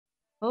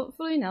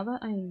Hopefully, now that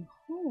I'm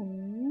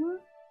home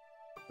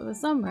for the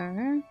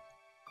summer,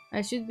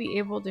 I should be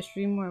able to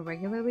stream more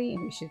regularly,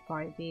 and we should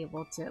probably be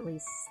able to at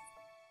least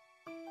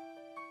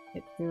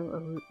get through a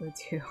route or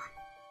two.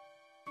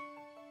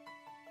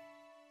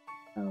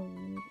 Oh,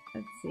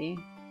 let's see.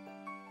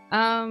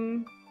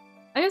 I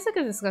guess I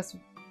could discuss.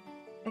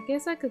 I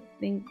guess I could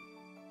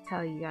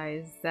tell you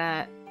guys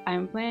that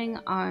I'm planning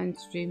on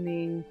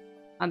streaming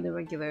on the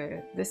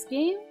regular this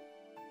game.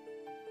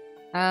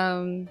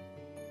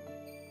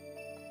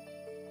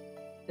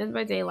 Dead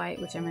by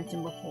Daylight, which I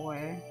mentioned before.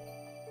 I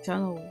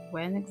don't know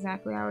when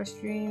exactly I will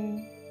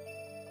stream.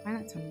 Why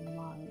not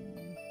tomorrow?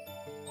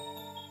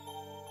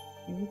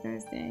 Maybe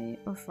Thursday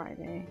or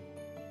Friday.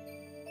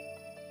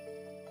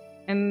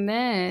 And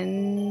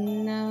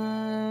then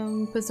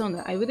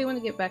Persona. I really want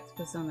to get back to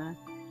Persona.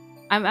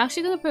 I'm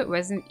actually gonna put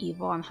Resident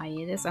Evil on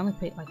hiatus. I only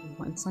played it like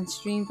once on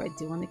stream, but I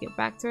do want to get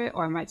back to it,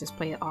 or I might just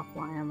play it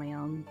offline on my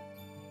own.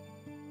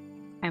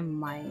 I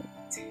might.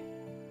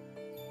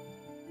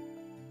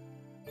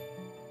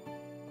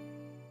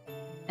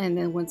 And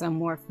then once I'm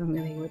more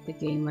familiar with the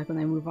game, like when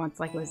I move on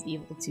to like Resident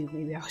Evil 2,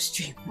 maybe I'll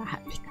stream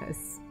that,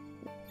 because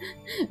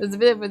it was a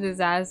bit of a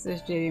disaster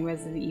streaming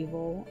Resident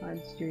Evil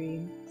on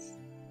stream.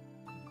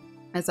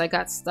 And so I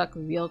got stuck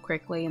real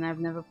quickly, and I've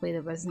never played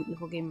a Resident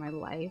Evil game in my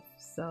life,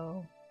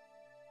 so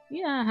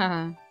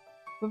yeah.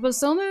 But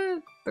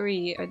Persona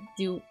 3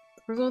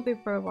 Persona 3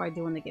 Pro I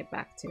do want to get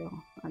back to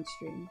on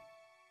stream.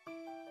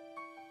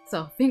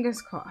 So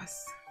fingers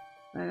crossed.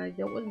 And I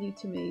don't want to do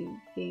too many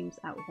games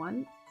at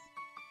once.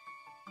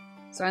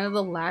 So I know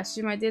the last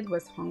stream I did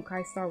was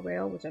Honkai Star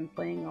Rail, which I'm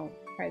playing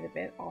quite a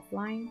bit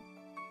offline.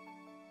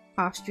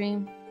 Off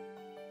stream.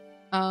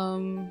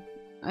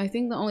 I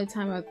think the only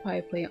time I'd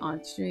probably play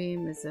on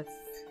stream is if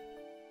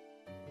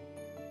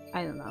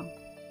I don't know.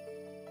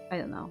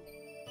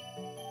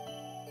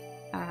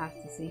 I have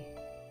to see.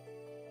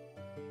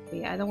 But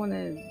yeah, I don't want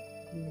to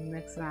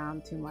mix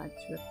around too much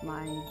with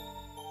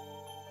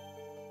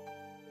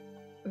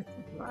the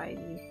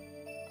variety.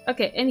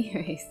 Okay,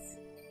 anyways.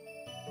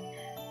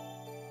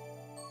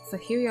 So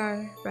here we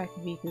are back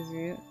in Riku's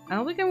route. I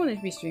don't think I want to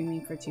be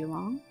streaming for too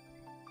long,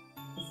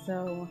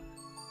 so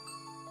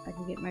I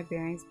can get my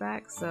bearings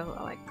back. So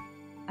like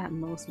at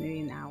most maybe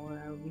an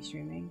hour I will be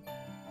streaming.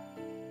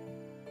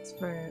 It's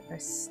for a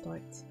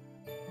start.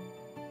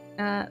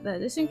 The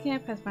audition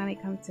camp has finally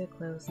come to a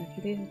close, and a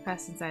few days have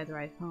passed since I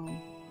arrived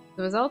home.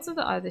 The results of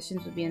the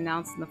auditions would be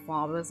announced in the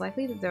fall, but it was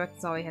likely the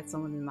directors already had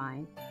someone in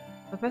mind.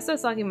 Professor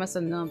Asagi must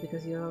have known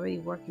because he was already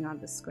working on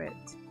the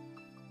script.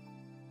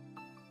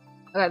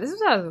 Okay, this is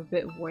what I was a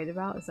bit worried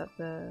about, is that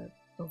the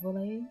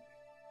overlay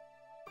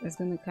is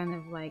going to kind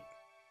of like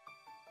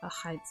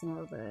hide some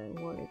of the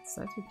words,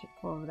 so I have to be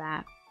careful of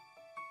that.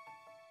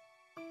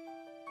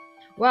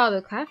 Wow,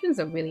 the captions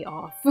are really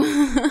off.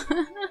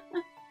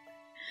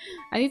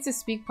 I need to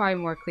speak probably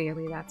more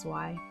clearly, that's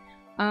why.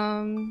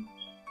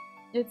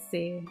 Let's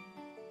see.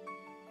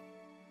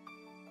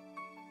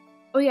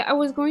 Oh yeah, I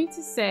was going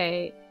to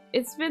say,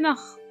 it's been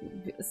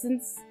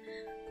since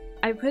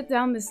I put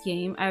down this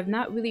game, I have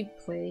not really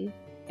played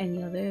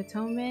any other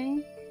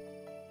Otome.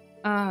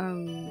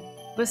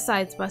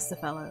 Besides Buster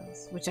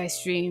Fellows, which I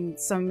streamed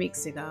some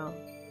weeks ago.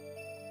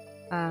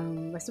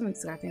 By some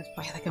weeks ago, I think it's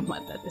probably like a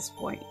month at this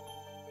point.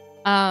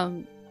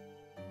 And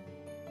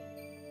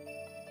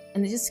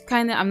it just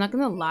kind of, I'm not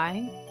gonna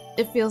lie,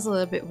 it feels a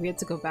little bit weird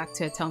to go back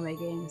to Otome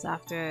games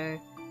after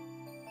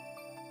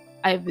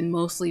I've been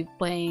mostly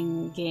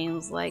playing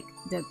games like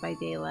Dead by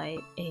Daylight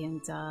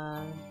and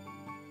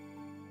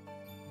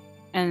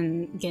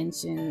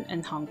Genshin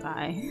and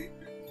Honkai.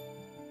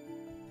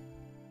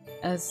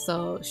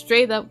 So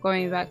straight up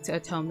going back to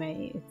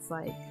Otome, it's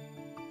like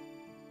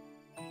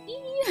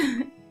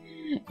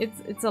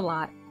it's a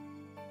lot.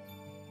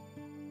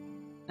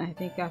 I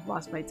think I've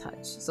lost my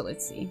touch, so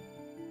let's see.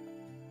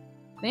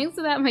 Thanks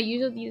to that, my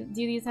usual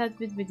duties had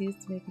been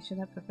reduced to making sure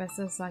that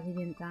Professor Asagi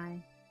didn't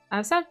die.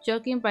 I stopped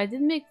joking, but I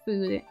did make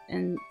food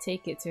and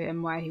take it to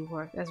him while he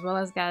worked, as well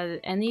as gathered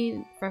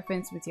any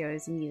reference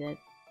materials he needed.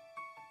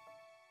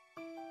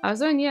 I was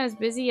nowhere near as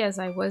busy as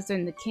I was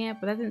during the camp,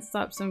 but that didn't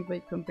stop some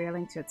break from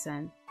barreling to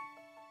attend.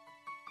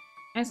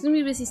 I was going to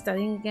be busy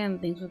studying again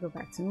and things would go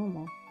back to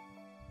normal.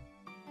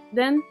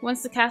 Then,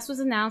 once the cast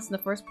was announced and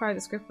the first part of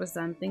the script was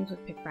done, things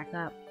would pick back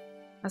up.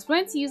 I was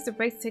planning to use the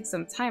break to take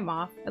some time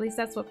off, at least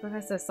that's what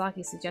Professor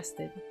Asagi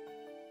suggested.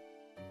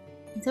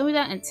 He told me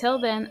that until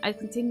then, I'd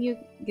continue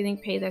getting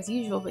paid as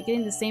usual, but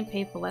getting the same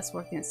pay for less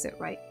work didn't sit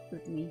right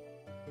with me.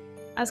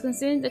 I was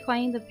considering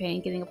declining the pay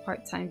and getting a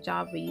part-time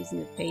job by using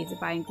the pay to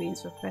buy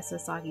ingredients for Professor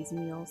Asagi's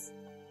meals.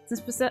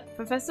 Since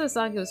Professor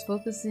Asagi was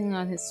focusing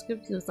on his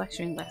script, he was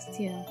lecturing less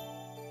too.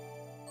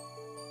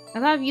 I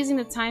thought of using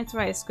the time to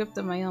write a script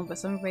of my own, but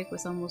summer break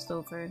was almost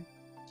over.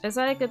 I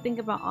decided I could think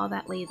about all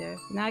that later,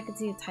 but now I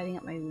continue tidying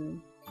up my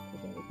room. Okay,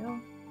 there we go.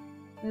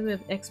 A little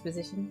bit of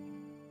exposition.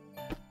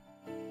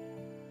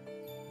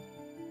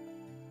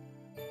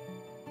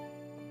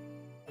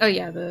 Oh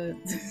yeah,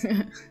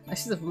 I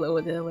should have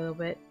lowered it a little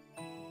bit.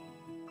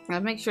 I'll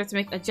make sure to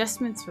make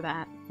adjustments for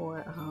that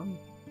for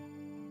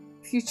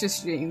future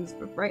streams,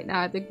 but right now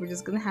I think we're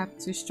just gonna have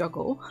to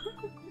struggle.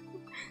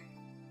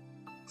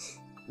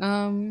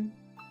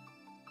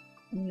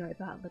 Anyway,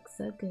 that looks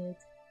so good.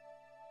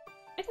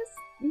 I just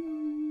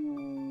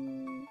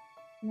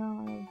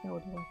no, that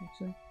would work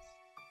actually.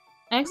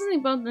 I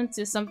accidentally bumped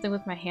into something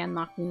with my hand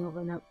knocking over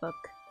a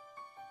notebook.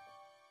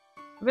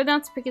 I bent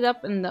down to pick it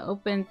up and the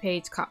open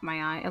page caught my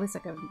eye. At least I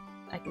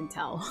can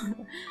tell.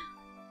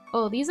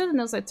 Oh, these are the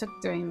notes I took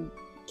during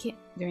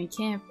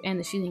camp and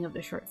the shooting of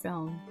the short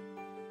film.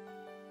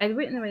 I'd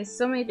written away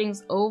so many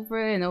things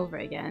over and over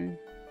again.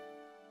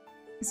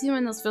 Seeing my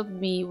notes filled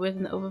me with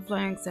an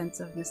overflowing sense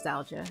of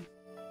nostalgia.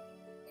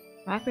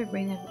 I racked my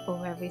brain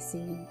over every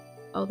scene.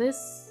 Oh,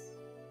 this...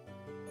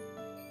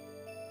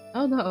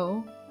 Oh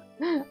no!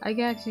 I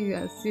can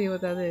actually see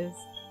what that is.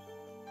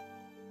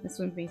 This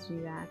one brings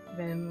me back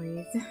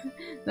memories.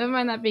 Never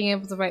mind not being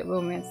able to write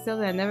romance. Still,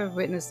 that I've never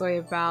written a story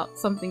about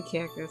something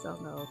characters. Oh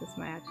no, this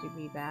might actually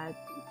be bad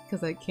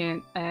because I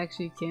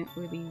actually can't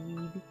really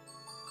read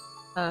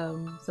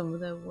some of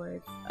the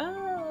words.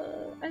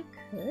 Oh, I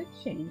could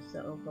change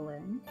the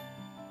overlay,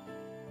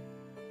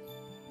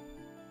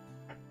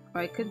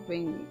 or I could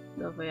bring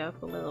the overlay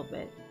up a little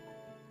bit.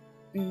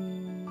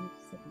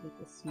 Just have to make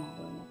this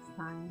smaller next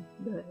time.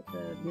 The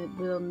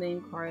little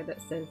name card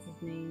that says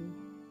his name.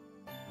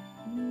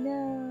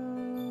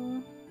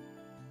 No.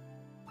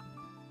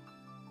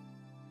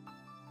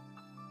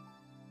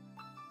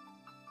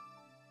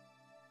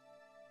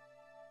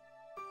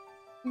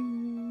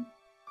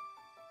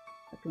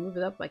 I can move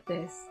it up like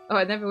this. Oh,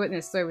 I never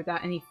witnessed a story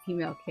without any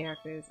female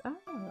characters. Oh,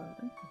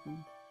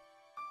 interesting.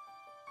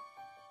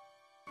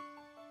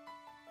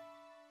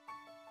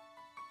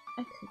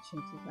 I could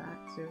change it back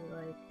to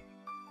like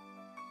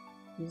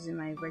using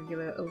my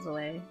regular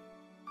overlay.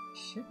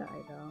 Should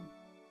I though?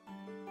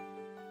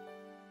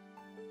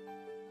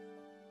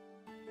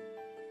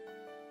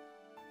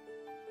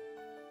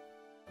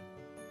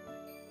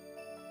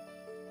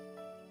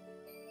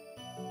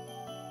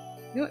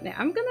 You know what? Now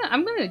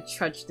I'm gonna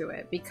trudge through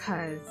it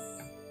because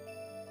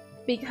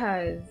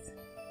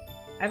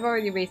I've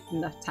already wasted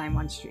enough time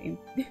on stream.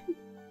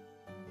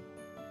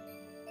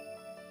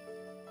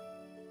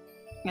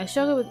 I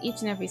struggled with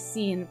each and every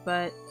scene,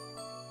 but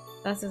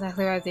that's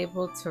exactly what I was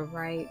able to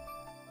write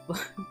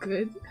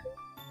good.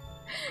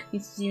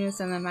 Ichijima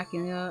and the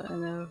Makino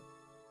and the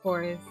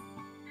forest.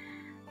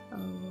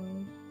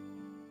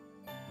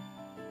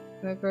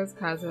 My first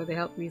Kazuo, they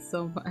helped me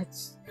so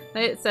much.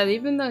 Like I said,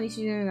 even though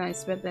Nishijima and I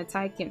spent the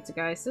entire camp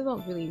together, I still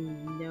don't really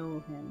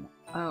know him.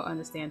 Oh,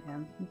 understand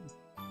him.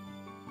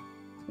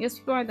 I guess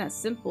people aren't that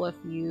simple if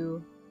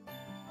you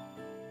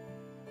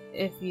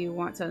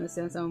want to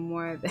understand someone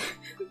more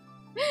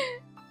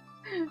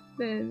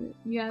then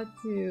you have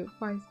to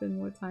probably spend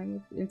more time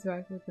with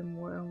interact with them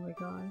more. Oh my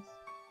gosh.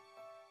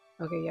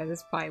 Okay, yeah,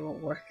 this probably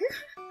won't work.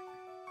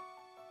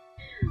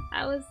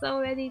 I was so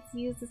ready to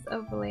use this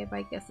overlay, but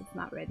I guess it's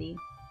not ready.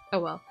 Oh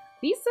well.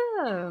 These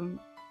I'm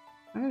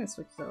gonna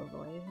switch the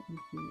overlay and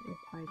see if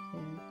I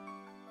can.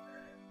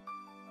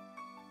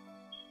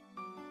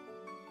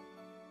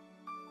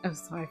 Oh,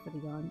 sorry for the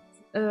yawn.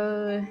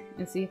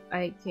 And see if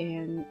I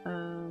can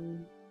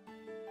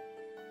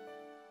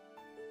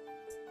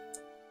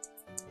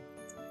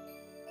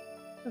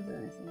what's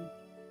that saying?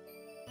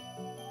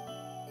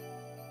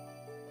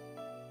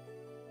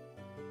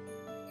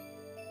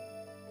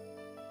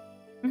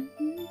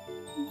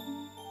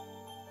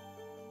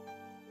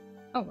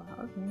 Oh wow,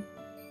 okay.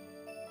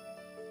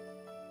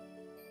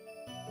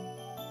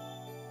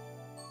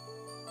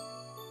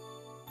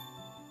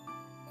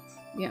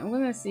 Yeah, I'm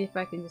gonna see if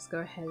I can just go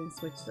ahead and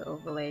switch the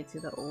overlay to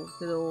the old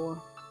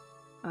little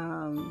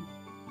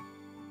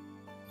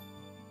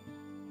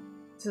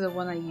to the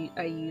one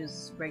I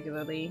use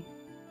regularly.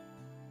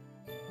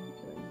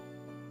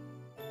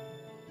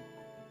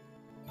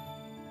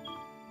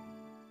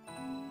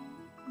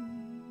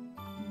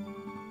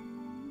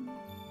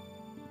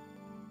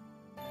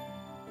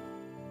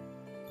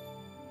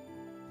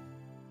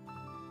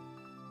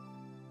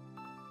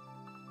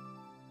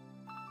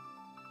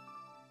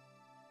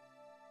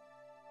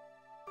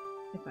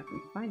 If I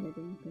can find it,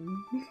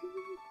 anything.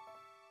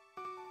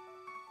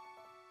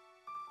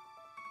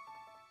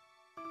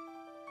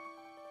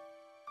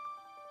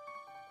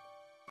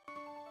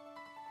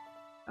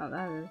 Oh,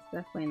 that is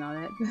definitely not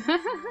it.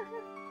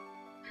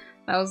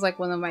 That was like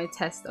one of my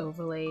test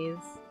overlays.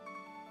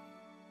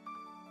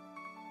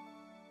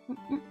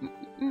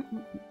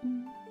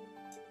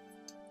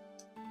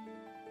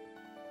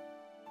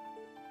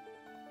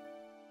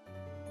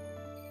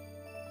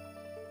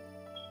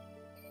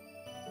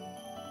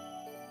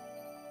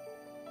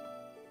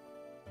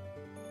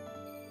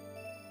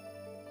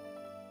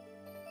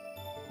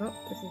 Oh,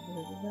 this is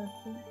a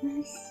disaster.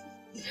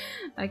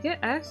 I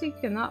actually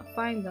cannot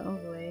find the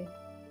overlay.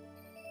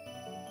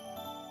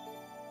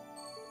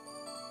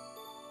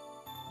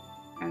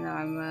 I know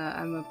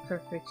I'm a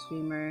perfect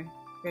streamer,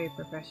 very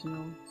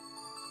professional.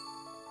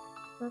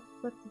 But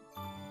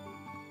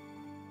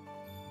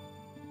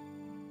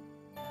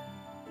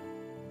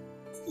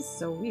this is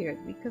so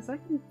weird because I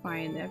can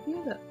find every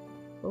other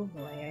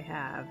overlay I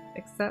have,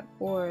 except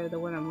for the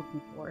one I'm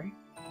looking for.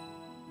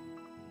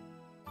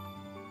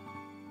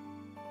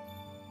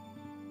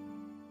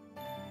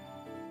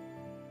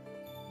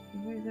 Do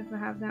you guys ever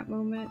have that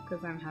moment?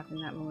 Because I'm having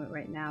that moment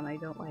right now and I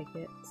don't like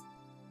it.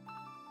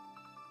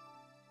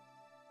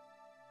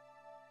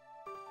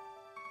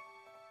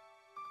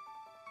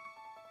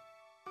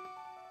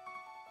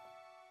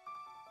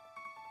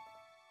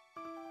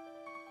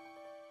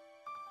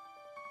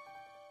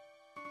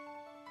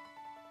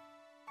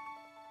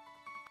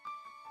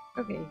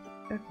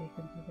 Okay,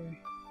 computer.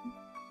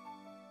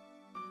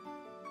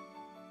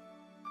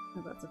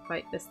 I'm about to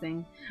fight this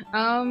thing.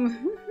 No,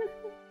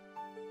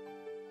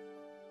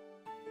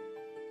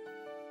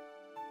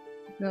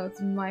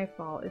 it's my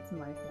fault. It's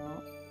my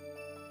fault.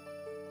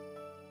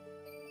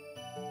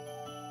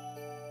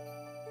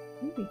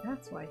 Maybe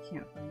that's why I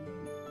can't find it.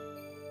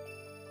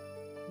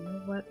 You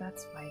know what?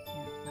 That's why I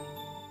can't find it.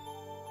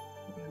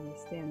 I can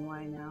understand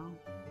why now.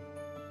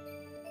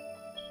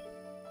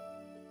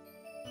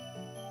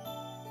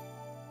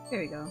 There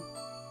we go.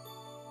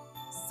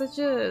 Such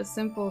a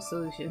simple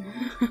solution.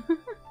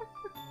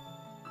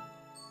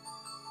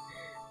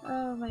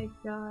 Oh my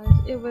gosh,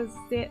 it was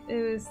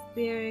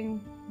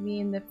staring me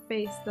in the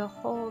face the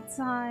whole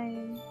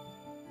time.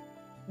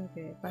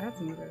 Okay, but I have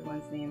to move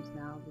everyone's names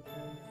now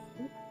because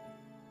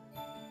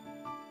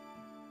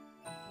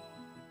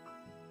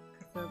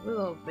it's a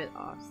little bit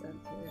off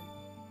center.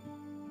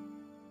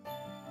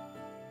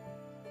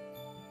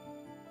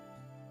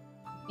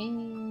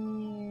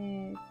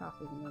 And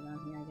coffee can go down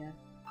here, I guess.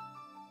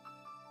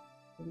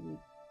 Maybe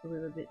a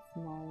little bit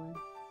smaller.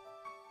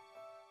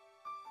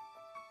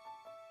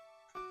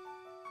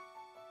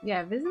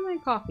 Yeah, visit my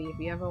coffee if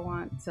you ever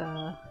want.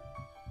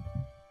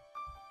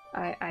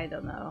 I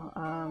don't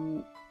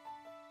know.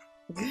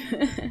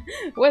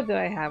 What do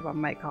I have on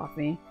my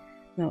coffee?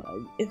 No,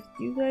 if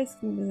you guys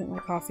can visit my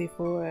coffee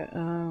for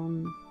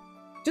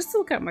just to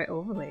look at my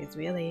overlays,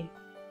 really.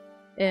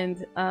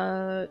 And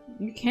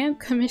you can't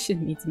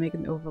commission me to make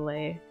an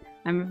overlay.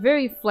 I'm a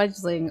very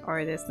fledgling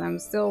artist. I'm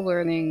still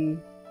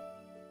learning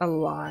a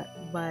lot,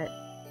 but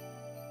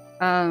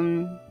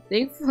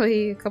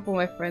thankfully a couple of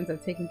my friends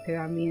have taken pity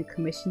on me and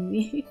commissioned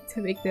me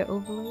to make their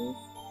overlays.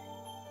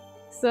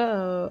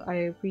 So I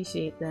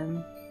appreciate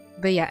them.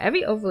 But yeah,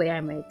 every overlay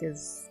I make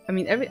is,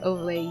 every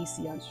overlay you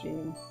see on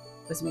stream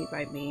was made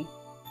by me.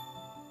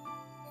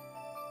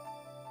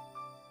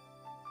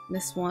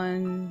 This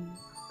one,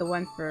 the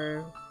one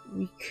for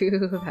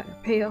Riku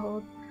that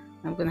failed.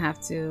 I'm gonna have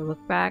to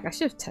look back. I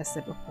should have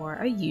tested before.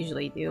 I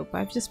usually do,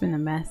 but I've just been a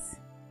mess.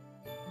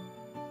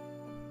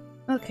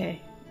 Okay.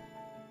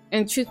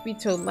 And truth be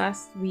told,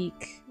 last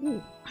week...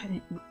 Ooh, I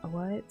didn't...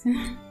 What?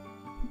 I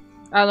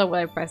don't know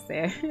what I pressed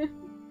there.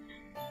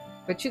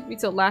 But truth be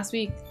told, last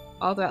week,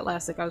 all that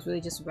last week, I was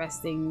really just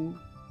resting.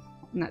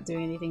 Not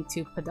doing anything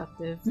too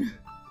productive.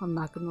 I'm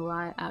not gonna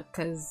lie.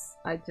 Because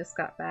I just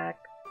got back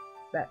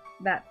that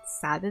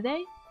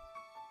Saturday.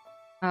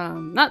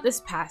 Not this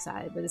past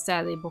Saturday, but the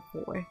Saturday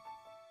before.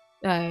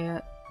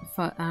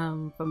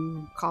 From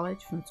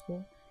college, from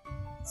school.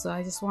 So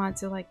I just wanted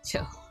to like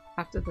chill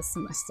after the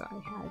semester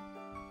I had.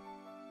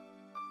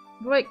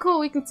 Right, cool,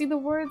 we can see the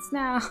words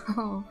now.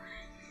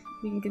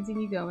 We can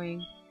continue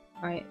going.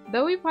 Alright,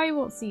 though we probably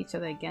won't see each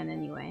other again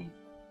anyway.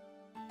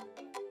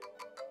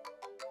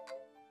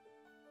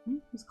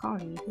 Who's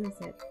calling me? Who is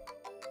it?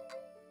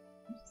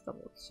 Let's just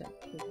double check.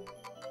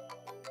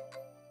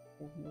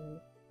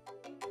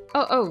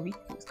 Oh,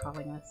 Riku's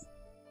calling us.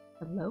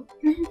 Hello?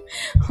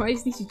 Why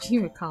is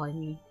Nishijima calling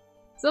me?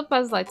 So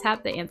puzzled, I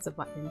tapped the answer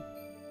button.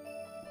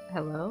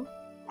 Hello?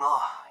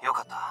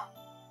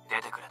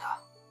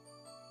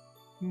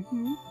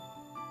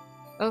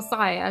 Oh,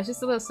 sorry, I was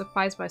just a little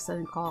surprised by a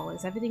sudden call.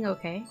 Is everything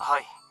okay?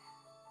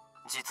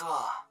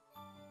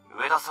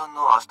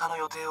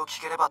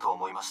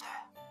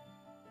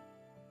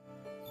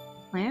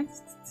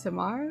 Plans?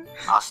 Tomorrow?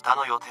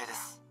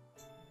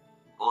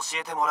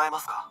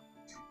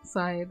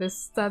 Sorry, the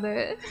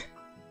stutter.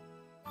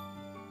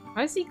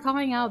 Why is he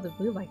calling out of the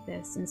blue like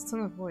this in his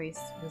tone of voice?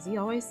 Was he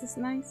always this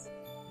nice?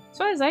 As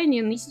far as I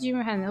knew,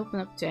 Nishijima hadn't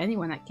opened up to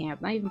anyone at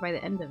camp, not even by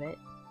the end of it.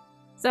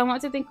 So I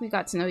want to think we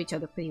got to know each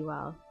other pretty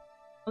well.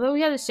 Although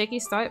we had a shaky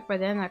start, by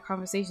then our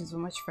conversations were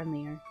much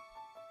friendlier.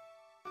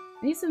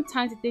 I need some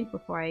time to think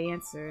before I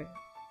answer.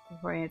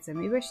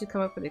 Maybe I should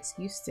come up with an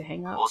excuse to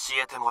hang up. I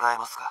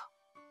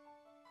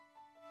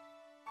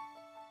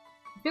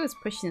feel it's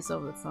pushing this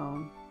over the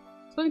phone. I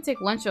was going to take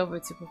lunch over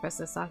to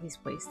Professor Saki's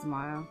place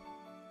tomorrow.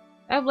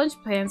 I have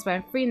lunch plans, but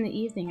I'm free in the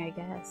evening, I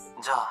guess.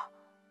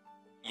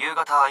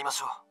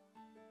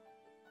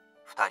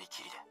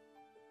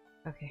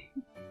 Okay.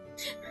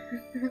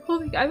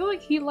 I feel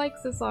like he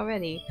likes this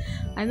already.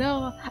 I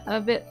know I'm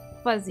a bit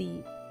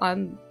fuzzy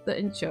on the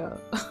intro,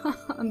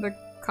 on the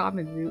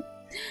common route,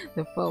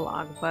 the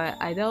prologue, but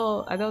I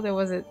know there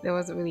wasn't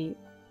really.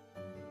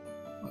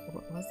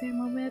 Was there a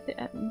moment at the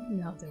end?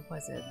 No, there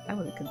wasn't. I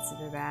wouldn't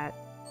consider that,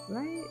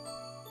 right?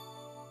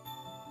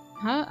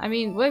 Huh?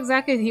 What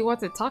exactly do you want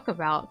to talk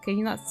about? Can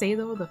you not say it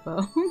over the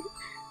phone?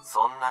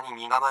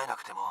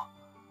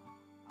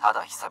 た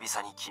だ久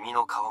々に君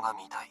の顔が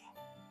見たい。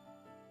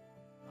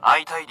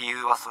会いたい理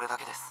由はそれだ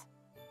けです。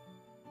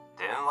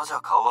電話じ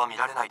ゃ顔は見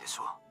られないでし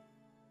ょ。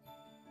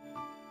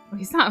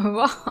He's not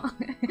wrong.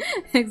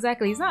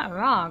 Exactly, he's not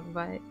wrong,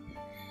 but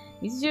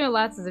Mishijima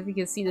laughs as if he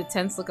could see the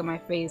tense look on my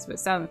face, but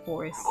sounded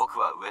forced. 僕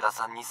は上田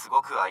さんにす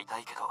ごく会いた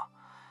いけど、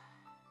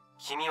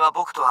君は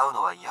僕と会う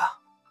のは嫌。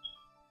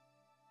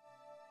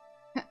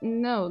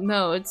No,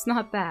 no, it's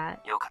not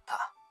that. よかっ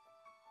た。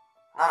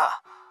な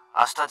ら、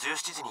明日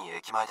17時に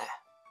駅前で。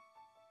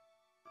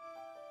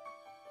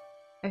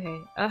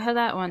Okay, I'll have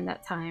that one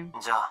that time.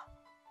 じゃあ、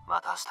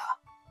また明日。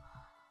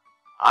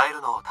会え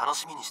るのを楽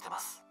しみにしてま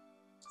す。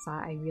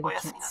Sorry, I really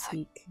can't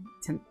speak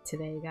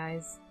today,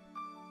 guys.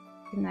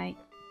 Good night.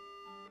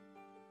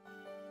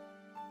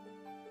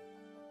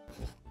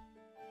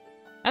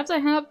 After I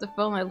hung up the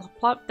phone, I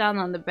plopped down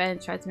on the bed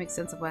and tried to make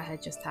sense of what had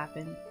just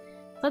happened.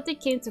 Something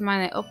came to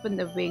mind. I opened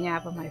the Ring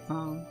app on my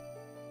phone.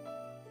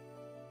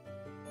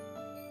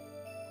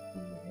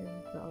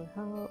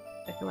 Help.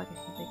 I feel like I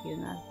should thank you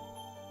enough.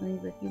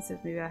 But he says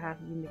maybe I'll have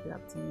you make it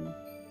up to me.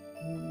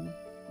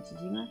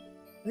 Mishijima?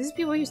 Were these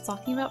people he was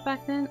talking about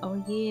back then? Oh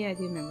yeah, I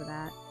do remember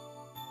that.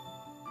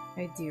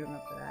 I do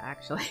remember that,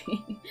 actually.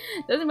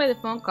 Doesn't by the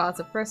phone call, it's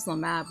a personal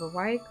matter, but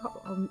why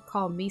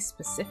call me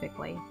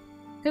specifically?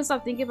 Couldn't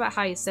stop thinking about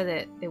how you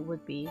said it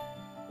would be.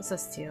 It's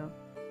us too.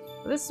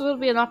 But this will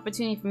be an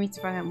opportunity for me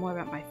to find out more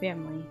about my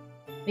family.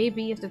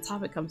 Maybe if the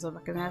topic comes up,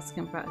 I can ask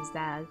him about his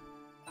dad.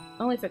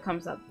 Only if it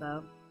comes up,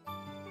 though.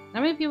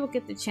 Not many people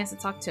get the chance to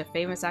talk to a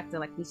famous actor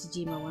like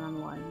Nishijima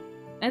one-on-one.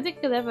 I don't think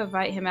I could ever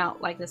invite him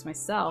out like this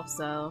myself,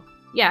 so...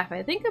 yeah, if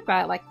I think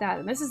about it like that,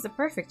 then this is the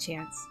perfect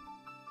chance.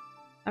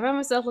 I found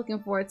myself looking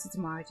forward to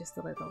tomorrow just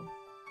a little.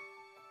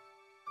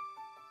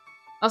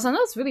 Also, I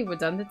know it's really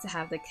redundant to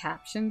have the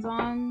captions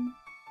on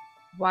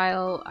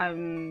while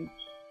I'm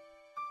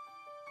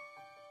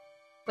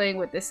playing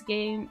with this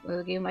game, with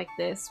a game like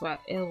this, while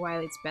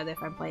it's better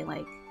if I'm playing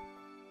like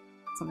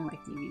something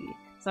like DVD.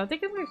 So I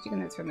think I'm actually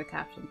gonna turn the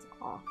captions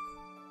off.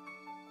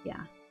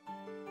 Yeah.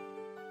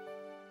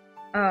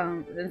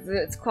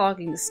 It's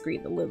clogging the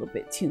screen a little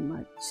bit too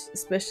much,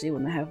 especially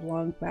when I have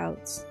long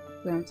bouts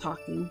when I'm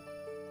talking.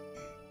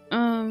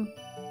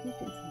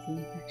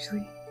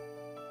 Actually.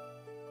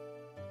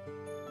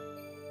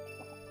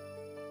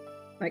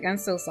 Like, I'm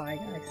so sorry,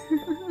 guys.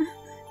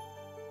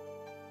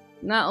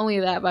 Not only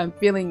that, but I'm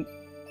feeling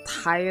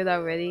tired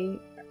already.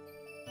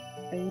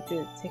 I need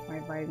to take my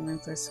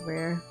vitamins, I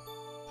swear.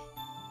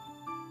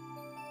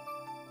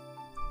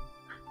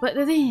 But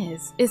the thing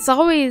is,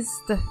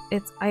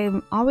 I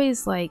am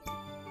always like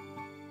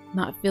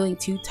not feeling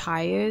too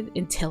tired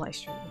until I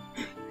stream.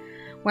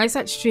 When I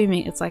start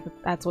streaming, it's like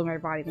that's when my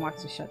body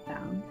wants to shut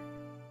down.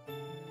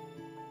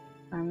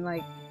 I'm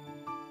like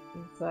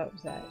so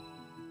upset.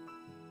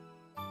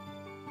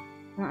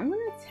 Now, I'm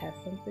gonna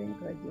test something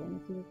because I do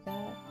want to do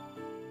that.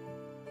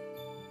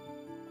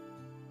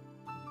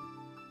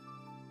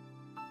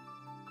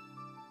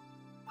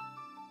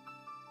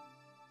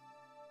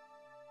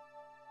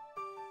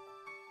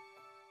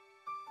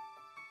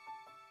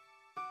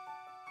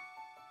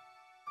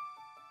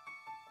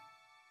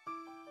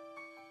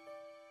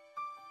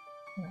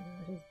 Oh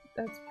my gosh,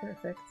 that's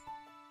perfect.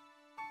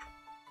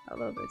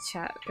 Although the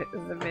chat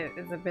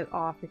is a bit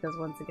off because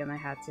once again I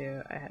had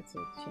to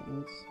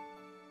change.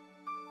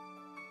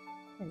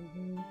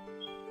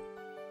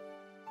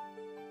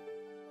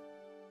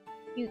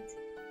 Cute.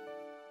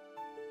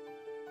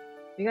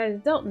 If you guys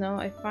don't know,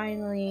 I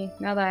finally,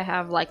 now that I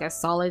have like a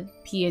solid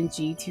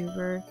PNG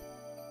tuber,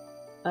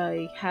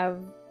 I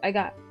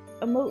got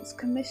emotes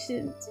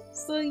commissioned.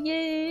 So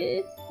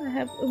yeah, I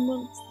have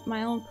emotes,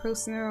 my own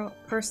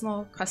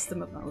personal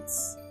custom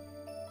emotes,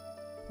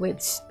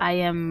 which I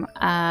am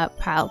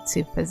proud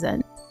to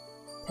present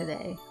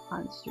today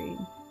on stream.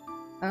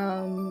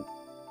 And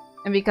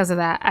because of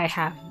that, I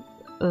have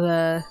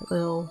the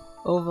little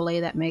overlay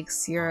that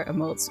makes your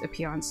emotes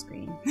appear on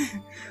screen,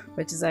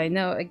 which is, I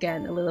know,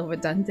 again, a little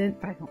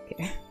redundant, but I don't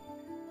care.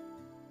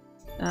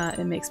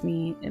 It makes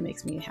me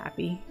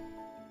happy.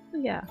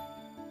 But yeah,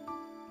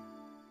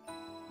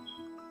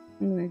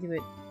 I'm gonna do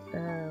it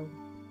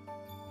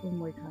one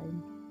more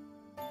time.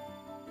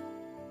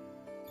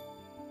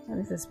 And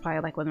this is probably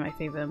like one of my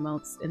favorite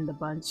emotes in the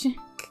bunch.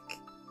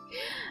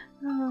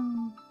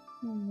 Oh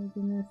my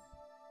goodness.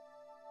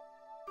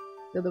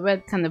 So the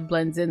red kind of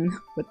blends in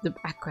with the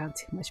background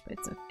too much, but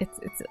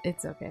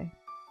it's okay.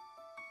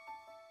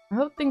 I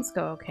hope things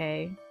go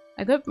okay.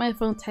 I gripped my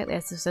phone tightly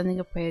as if sending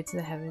a prayer to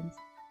the heavens.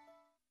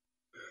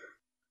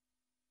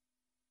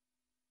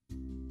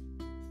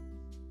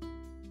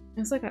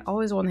 It's like I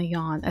always want to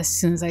yawn as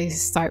soon as I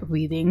start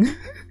reading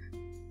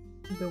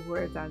the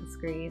words on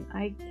screen.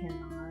 I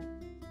cannot.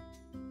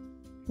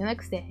 The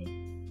next day.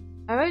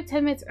 I arrived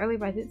 10 minutes early,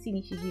 but I didn't see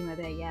Nishijima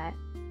there yet.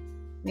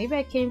 Maybe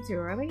I came too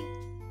early?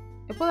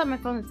 I pulled out my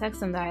phone to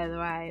text him that I had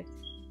arrived.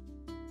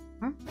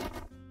 Huh?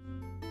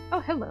 Oh,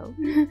 hello.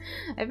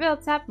 I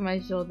felt a tap on my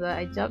shoulder.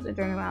 I jumped and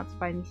turned around to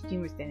find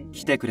Nishijima standing there.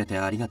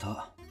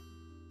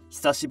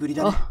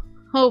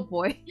 Oh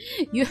boy,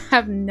 you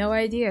have no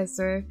idea,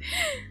 sir.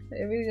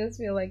 It really does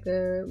feel like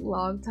a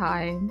long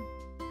time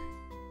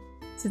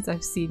since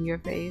I've seen your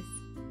face.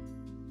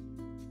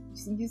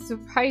 You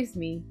surprised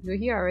me. You're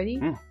here already?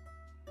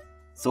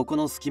 そこ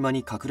の隙間に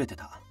隠れて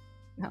た。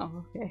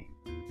 Oh, okay.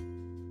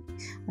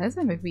 That's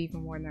gonna make me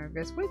even more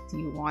nervous. What do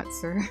you want,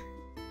 sir?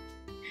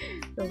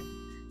 Those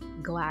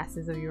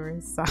glasses of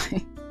yours,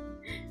 sorry.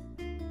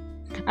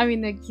 I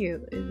mean, they're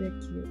cute. They're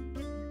cute.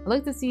 I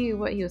looked to see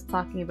what he was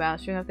talking about.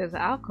 Sure enough, there's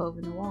an alcove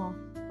in the wall.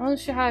 I wasn't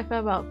sure how I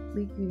felt about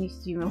Riku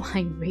Nishijima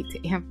lying in wait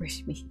to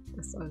ambush me.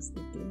 That's what I was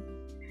thinking.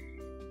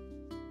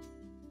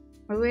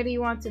 Or where do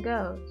you want to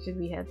go? Should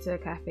we head to a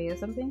cafe or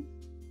something?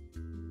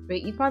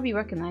 But you'd probably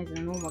recognize a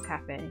normal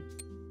cafe.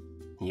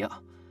 い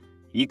や、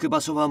行く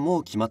場所はも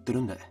う決まって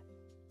るんで。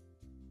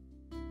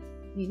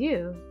 You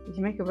do? Did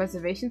you make a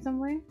reservation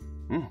somewhere?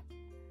 うん。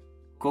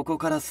ここ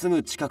からす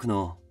ぐ近く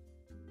の。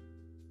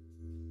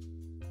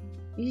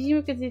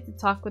 Nishijima continued to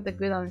talk with a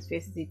grin on his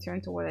face as he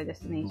turned toward our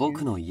destination.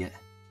 僕の家。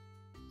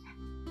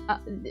I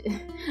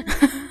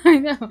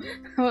know.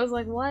 I was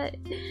like, what?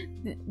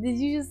 Did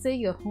you just say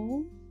your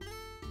home?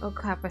 Oh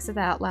crap, I said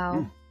that out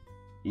loud.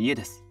 家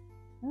です。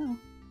 Oh.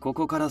 こ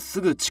こからす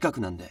ぐ近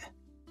くなんで。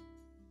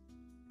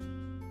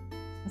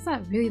 That's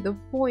not really the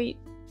point.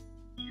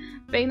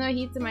 Paying no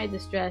heed to my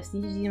distress,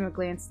 Nishijima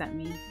glanced at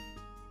me.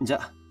 じ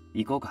ゃあ、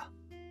行こうか。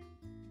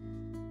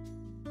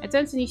 I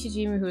turned to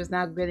Nishijima, who was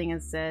now grinning,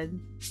 and said,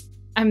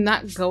 I'm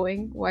not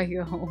going while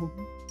you're home.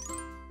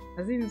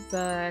 That seems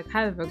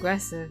kind of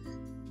aggressive.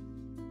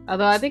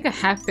 Although I think I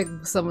have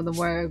picked some of the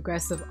more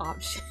aggressive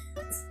options.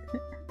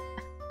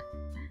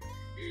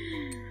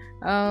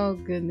 Oh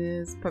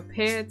goodness.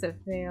 Prepare to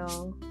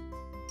fail.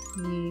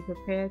 Me,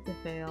 prepare to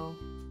fail.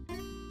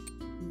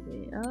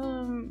 Okay,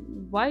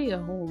 why are you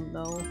home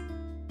though?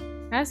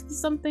 Can I ask you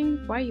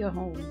something? Why are you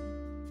home?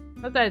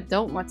 Not that I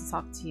don't want to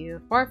talk to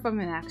you. Far from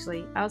it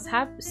actually. I was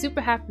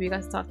super happy we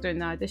got to talk during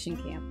the audition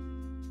camp.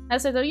 I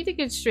said, don't you think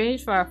it's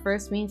strange for our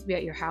first meeting to be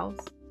at your house?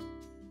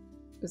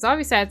 Because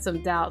obviously I had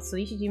some doubts, so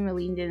Nishijima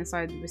leaned in and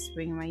started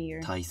whispering in my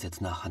ear. 大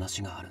切な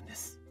話があるんで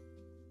す。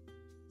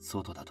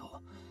外だ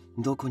と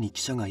どこに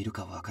記者がいる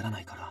かわからな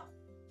いから。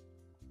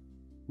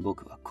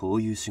僕はこ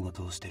ういう仕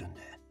事をしてるん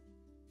で。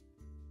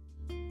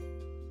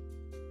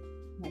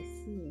 I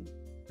see.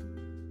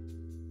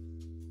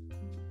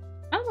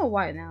 I don't know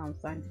why now I'm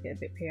starting to get a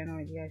bit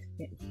paranoid. You guys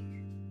can't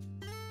hear.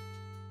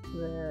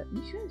 But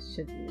you guys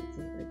should do it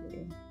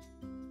too.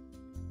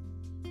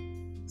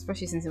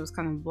 Especially since it was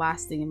kind of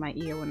blasting in my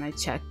ear when I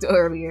checked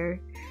earlier.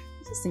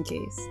 Just in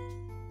case.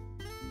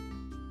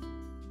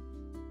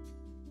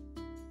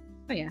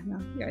 Oh yeah, no,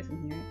 you guys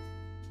can hear it.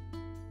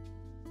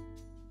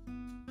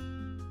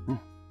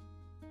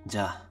 じ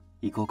ゃあ、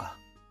行こうか。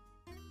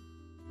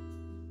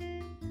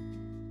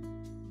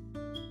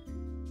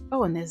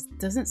 Oh, and there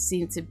doesn't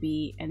seem to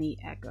be any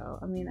echo.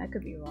 I mean, I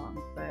could be wrong,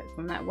 but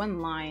from that one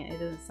line, it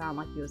doesn't sound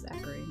like he was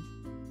echoing.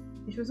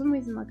 Which for some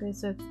reason, like I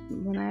said,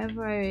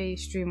 whenever I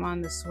stream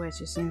on the Switch,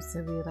 it seems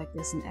to be like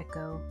there's an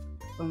echo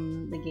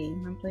from the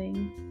game I'm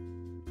playing.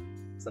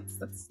 So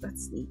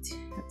that's neat.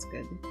 That's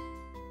good.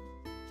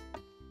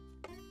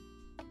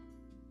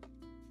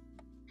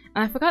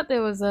 And I forgot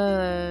there was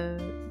a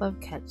love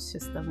catch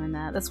system in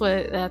that. That's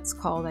what that's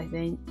called, I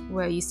think,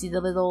 where you see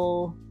the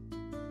little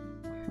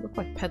look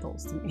like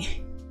petals to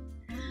me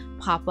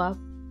pop up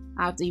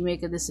after you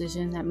make a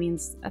decision. That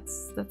means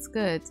that's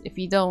good. If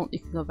you don't, you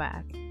can go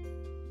back.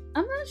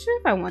 I'm not sure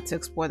if I want to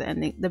explore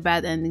the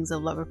bad endings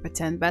of Love or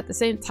Pretend, but at the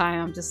same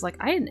time, I'm just like,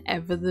 I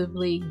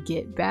inevitably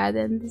get bad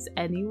endings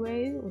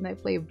anyway when I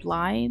play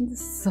blind.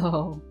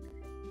 So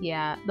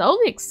yeah, the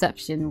only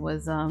exception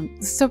was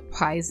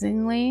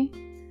surprisingly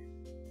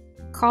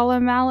Call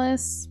of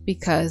Malice,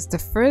 because the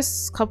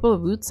first couple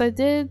of routes I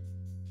did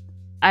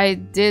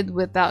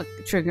without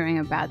triggering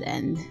a bad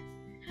end,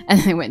 and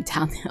then it went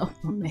downhill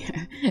from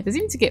there. It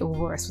seemed to get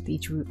worse with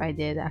each route I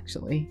did,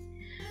 actually.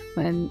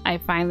 When I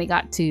finally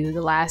got to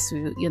the last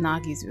route,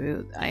 Yonagi's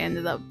route, I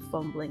ended up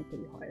fumbling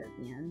pretty hard at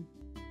the end.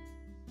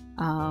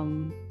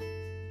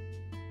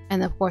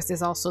 And of course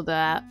there's also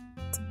that,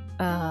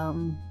 I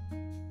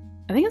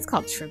think it's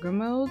called trigger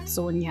mode,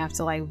 so when you have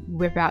to like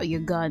whip out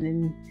your gun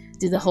and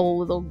do the whole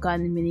little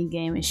gun mini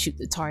game and shoot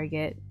the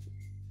target.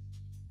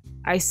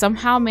 I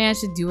somehow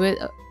managed to do it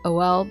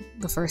well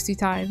the first 2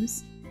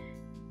 times,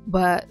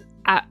 but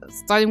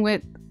starting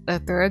with the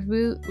third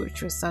route,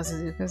 which was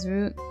Suzuka's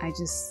route, I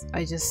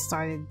just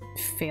started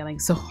failing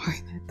so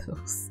hard at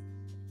those.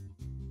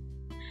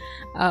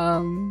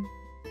 And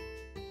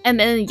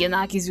then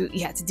Yanaki's route,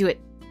 you had to do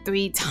it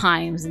 3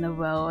 times in a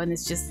row, and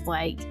it's just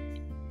like,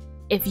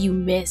 if you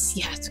miss,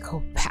 you have to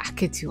go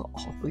back and do it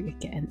all over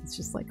again. It's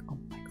just like, oh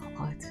my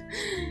god.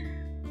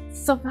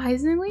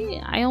 Surprisingly,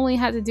 I only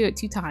had to do it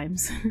 2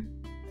 times.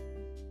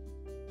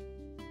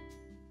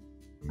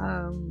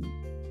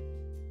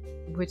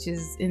 Which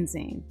is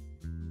insane.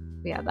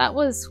 But yeah, that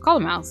was Call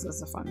of Mouse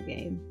was a fun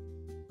game.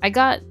 I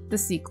got the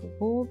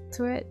sequel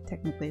to it,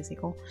 technically a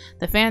sequel,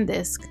 the fan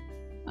disc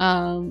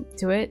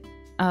to it.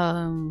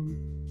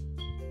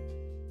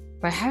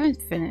 But I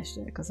haven't finished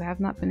it because I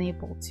have not been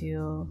able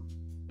to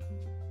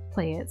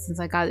play it since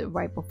I got it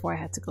right before I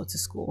had to go to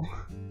school.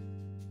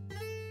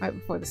 Right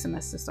before the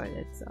semester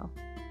started, so.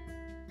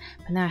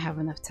 But now I have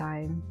enough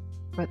time.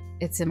 But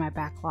it's in my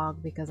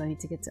backlog because I need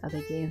to get to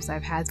other games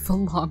I've had for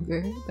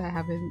longer that I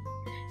haven't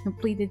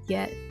completed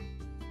yet.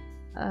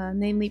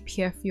 Namely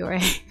Pierre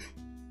Fiore.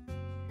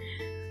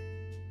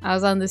 I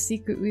was on the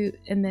secret route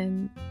and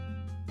then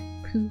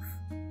poof.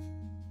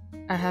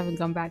 I haven't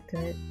gone back to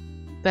it.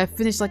 But I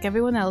finished like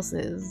everyone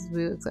else's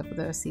route except for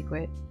the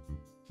secret.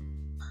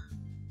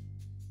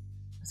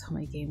 So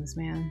many games,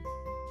 man.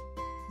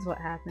 This is what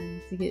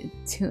happens. You get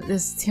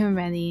there's too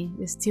many,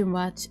 there's too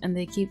much, and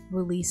they keep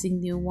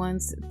releasing new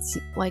ones.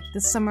 Like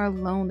this summer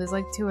alone, there's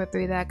like 2 or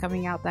 3 that are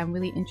coming out that I'm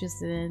really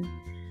interested in.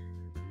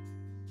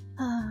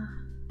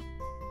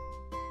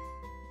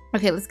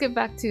 Okay, let's get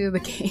back to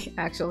the game,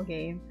 actual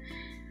game.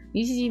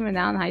 Nishijima,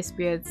 now in high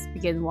spirits,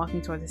 begin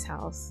walking toward his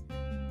house.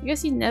 I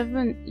guess you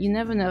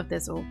never know if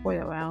there's a boy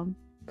around.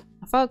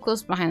 I follow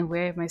close behind,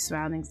 aware of my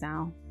surroundings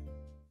now.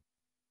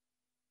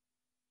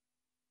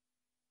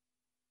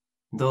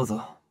 どう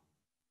ぞ。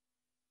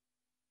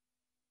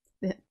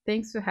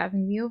 Thanks for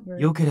having me over.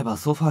 よければ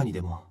ソファーに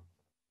でも。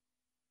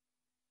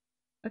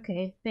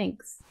 Okay,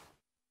 thanks.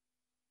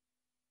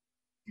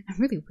 I'm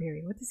really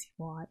weary. What does he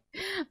want?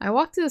 I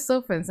walked to the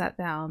sofa and sat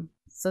down.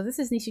 So this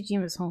is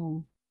Nishijima's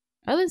home.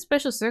 Other than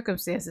special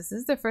circumstances, this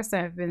is the first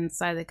time I've been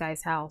inside the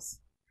guy's house.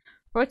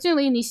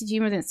 Fortunately,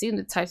 Nishijima didn't seem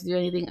the type to do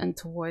anything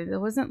untoward. It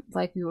wasn't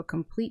like we were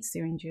complete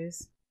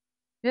strangers.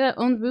 We had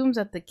our own rooms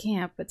at the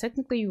camp, but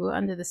technically we were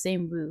under the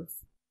same roof.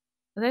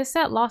 As I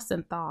sat lost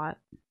in thought,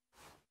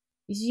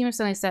 Nishijima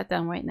suddenly sat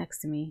down right next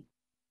to me,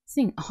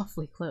 sitting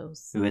awfully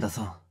close. 上田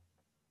さん、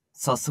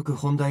早速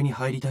本題に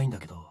入りたいんだ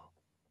けど、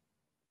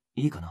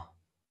いいかな?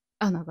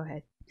 Oh no, go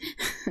ahead.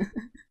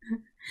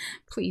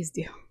 Please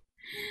do.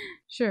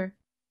 Sure.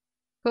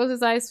 Closed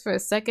his eyes for a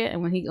second,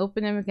 and when he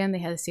opened them again, they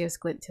had a serious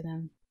glint to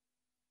them.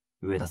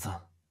 上田さ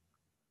ん、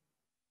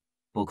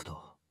僕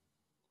と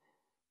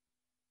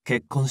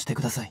結婚して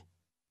ください。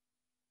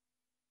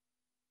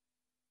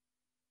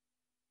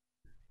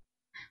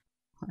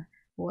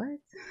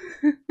What?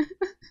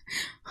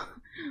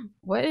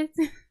 What?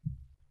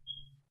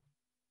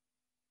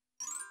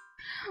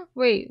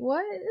 Wait,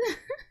 what?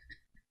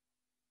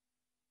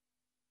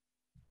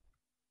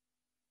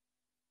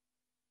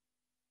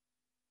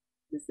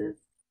 This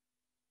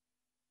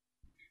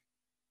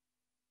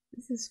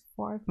is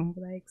far from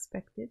what I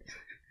expected.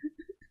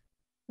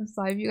 I'm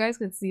sorry if you guys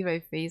could see my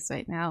face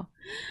right now.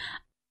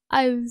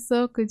 I'm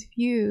so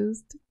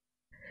confused.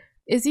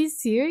 Is he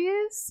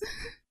serious?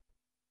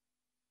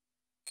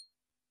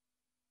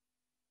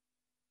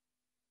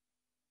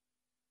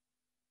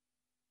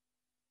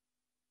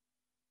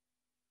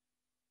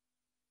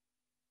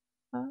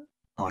 Huh?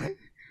 あれ?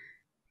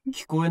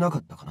 聞こえなか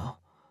ったかな?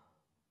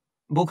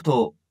 僕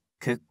と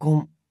結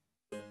婚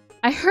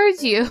I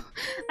heard you.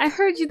 I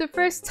heard you the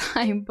first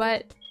time,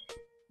 but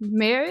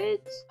marriage?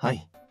 は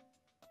い、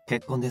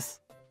結婚で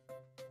す。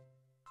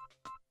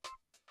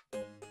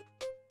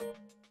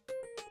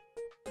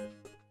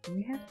Do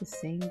we have the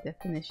same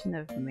definition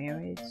of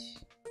marriage?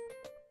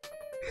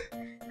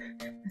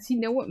 Does he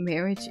know what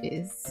marriage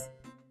is?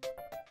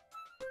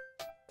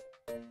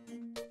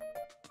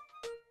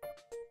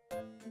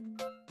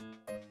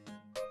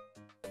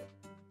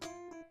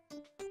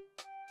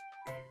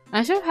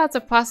 I'm sure how to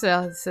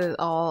process it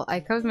all. I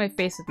covered my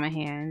face with my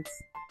hands.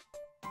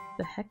 What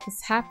the heck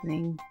is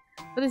happening?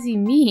 What does he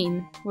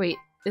mean? Wait,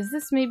 is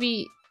this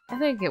maybe... I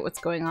think I get what's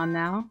going on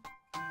now.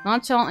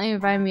 Nonchalantly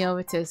invited me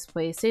over to his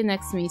place, stayed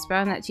next to me,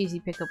 spouting that cheesy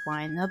pickup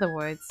line. In other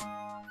words,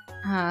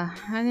 I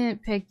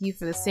didn't peg you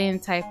for the same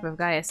type of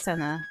guy as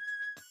Senna.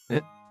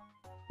 え、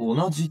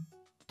同じ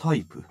タ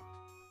イプ? The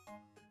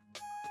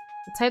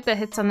type that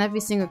hits on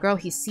every single girl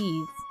he sees.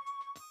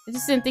 I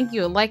just didn't think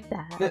you would like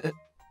that.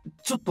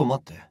 ちょっと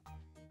待って。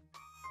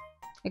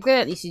I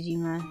glared at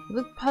Nishijima. He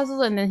looked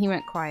puzzled and then he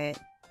went quiet.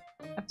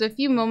 After a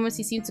few moments,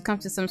 he seemed to come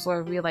to some sort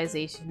of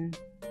realization.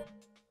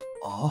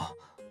 あ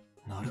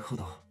あ、なるほ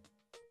ど。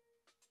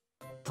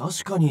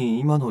確かに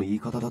今の言い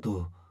方だ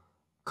と、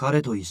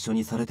彼と一緒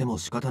にされても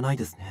仕方ない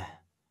です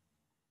ね。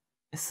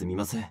すみ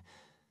ません。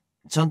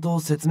ちゃんと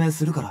説明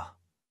するから。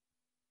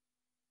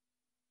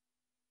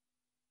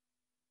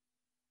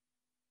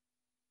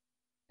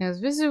I was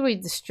visibly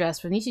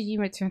distressed when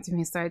Nishijima turned to me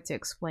and started to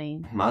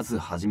explain. まず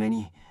はじめ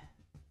に、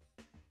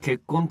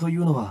結婚とい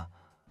うのは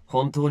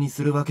本当に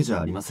するわけじ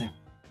ゃありません。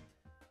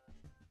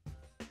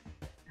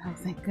Oh,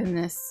 thank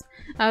goodness.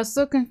 I was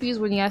so confused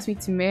when he asked me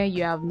to marry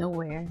you out of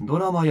nowhere. ド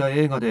ラマや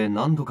映画で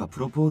何度かプ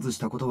ロポーズし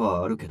たこと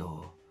はあるけ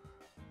ど、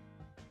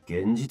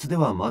現実で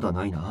はまだ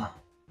ないな。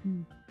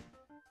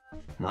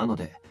なの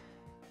で、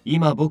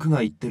今僕が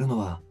言ってるの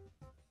は、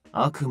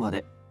あくま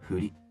で振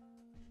り。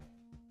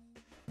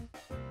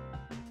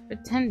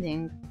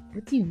Pretending?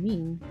 What do you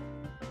mean?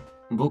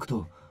 僕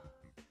と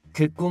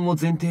結婚を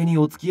前提に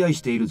お付き合い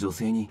している女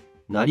性に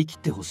なりきっ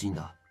てほしいん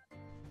だ。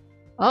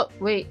Oh,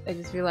 wait, I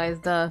just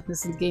realized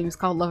this game is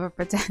called Love or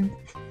Pretend.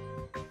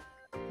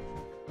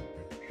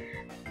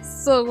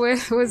 So where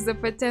was the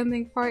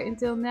pretending part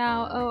until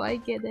now? Oh, I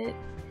get it.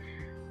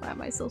 Why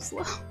am I so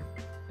slow?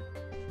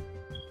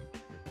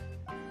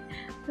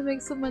 That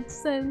makes so much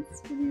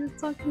sense. When he was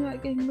talking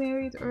about getting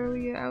married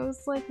earlier, I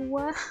was like,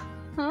 what?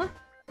 Huh?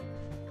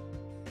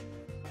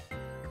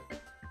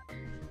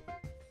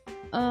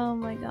 Oh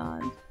my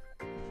god.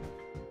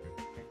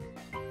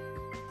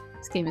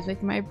 This game is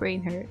making my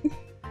brain hurt.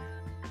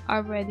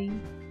 Already.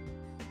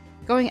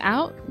 Going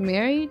out?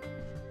 Married?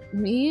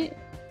 Me?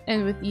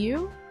 And with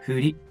you?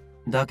 振り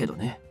だけど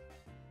ね。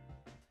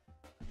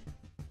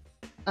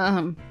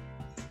Let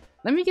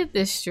me get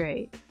this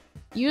straight.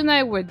 You and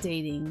I were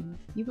dating.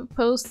 You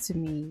proposed to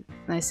me,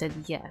 and I said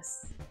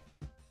yes.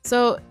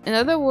 So, in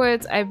other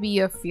words, I'd be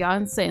your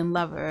fiance and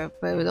lover,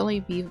 but it would only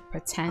be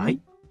pretend? は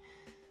い。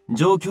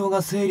状況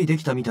が整理で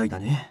きたみたいだ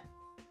ね。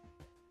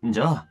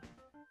じゃあ。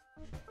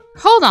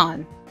Hold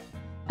on!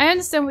 I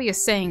understand what you're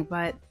saying,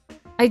 but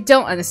I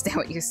don't understand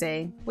what you're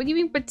saying. What do you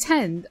mean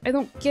pretend? I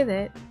don't get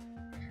it.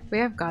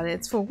 Wait, I've got it.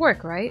 It's for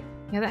work, right?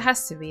 Yeah, that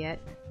has to be it.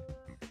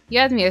 You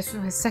had me for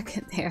a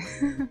second there.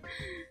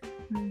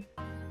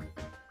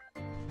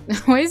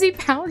 Why is he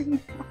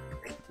pouting now?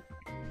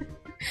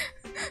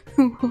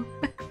 What?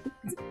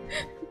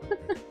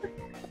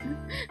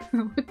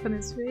 Look on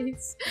his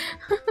face.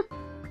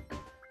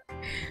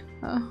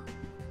 Oh.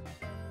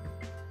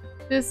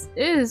 This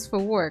is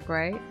for work,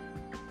 right?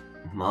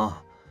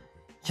 まあ、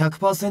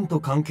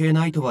100% 関係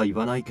ないとは言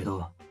わないけ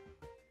ど、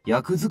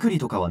役作り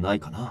とかはない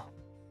かな。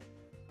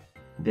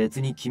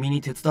別に君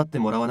に手伝って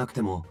もらわなく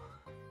ても、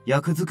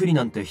役作り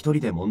なんて一人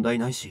で問題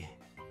ないし。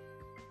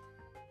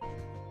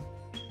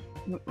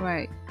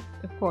Right,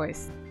 of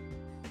course.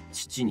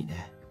 父に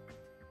ね。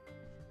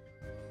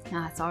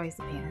Ah, it's always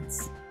the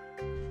parents.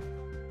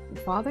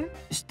 Your father?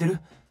 知ってる？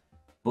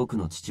僕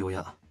の父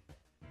親。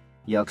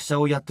役者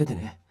をやってて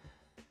ね。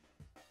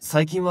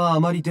最近はあ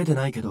まり出て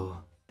ないけど。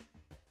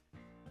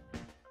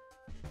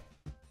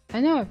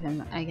I know of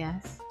him, I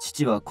guess.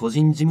 父は個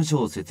人事務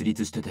所を設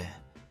立してて、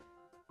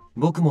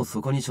僕も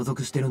そこに所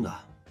属してるん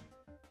だ。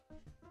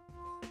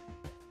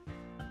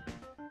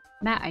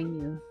That I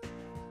knew.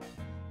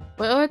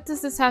 But what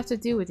does this have to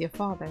do with your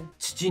father?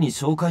 父に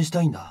紹介し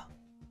たいんだ。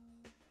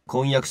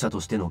婚約者と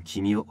しての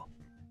君を。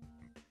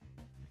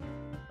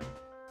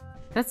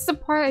That's the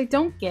part I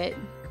don't get.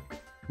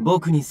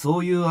 僕にそ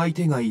ういう相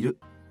手がいる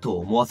と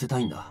思わせた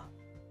いんだ。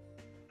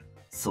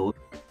そう。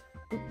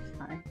Oops,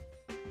 sorry.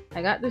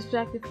 I got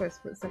distracted for a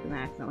split second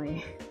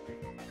accidentally.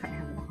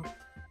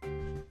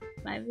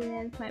 My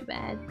bad, my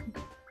bad.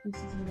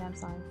 I'm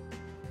sorry.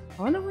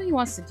 I wonder when he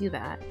wants to do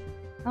that.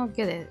 I don't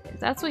get it. If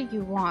that's what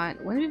you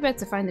want, wouldn't it be better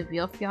to find a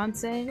real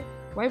fiance?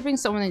 Why bring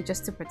someone in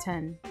just to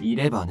pretend? い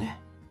れば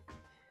ね。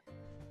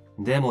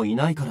でもい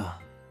ないか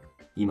ら、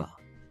今、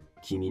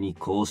君に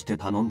こうして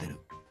頼んでる。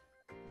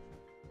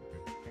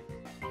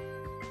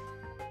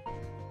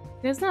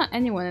There's not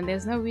anyone and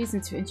there's no reason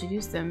to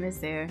introduce them,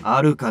 is there?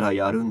 あるから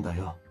やるんだ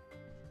よ。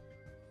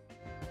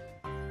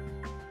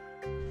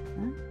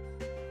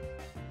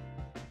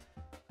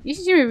You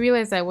should even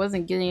realize I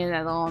wasn't getting it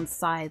at all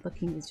inside,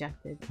 looking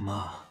dejected.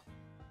 まあ、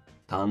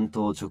単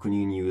刀直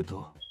入に言う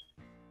と、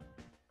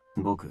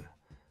僕、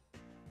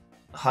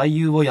俳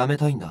優を辞め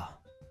たいんだ。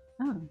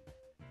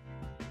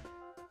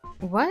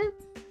Oh. What?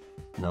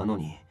 なの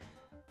に、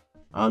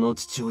あの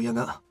父親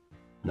が、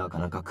なか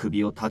なか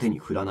首を縦に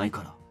振らない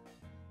から。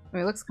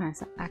It looks kind of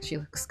sad. Actually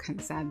looks kind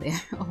of sad there.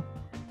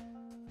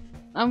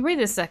 Oh. Wait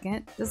a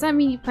second. Does that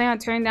mean you plan on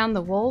turning down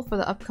the role for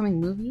the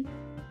upcoming movie?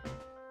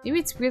 Maybe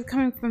it's weird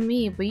coming from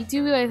me, but you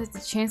do realize that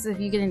the chances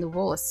of you getting the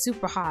role are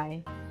super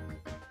high.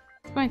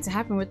 What's going to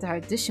happen with the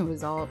audition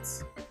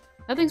results?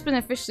 Nothing's been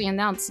officially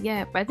announced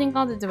yet, but I think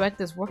all the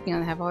directors working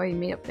on it have already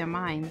made up their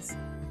minds.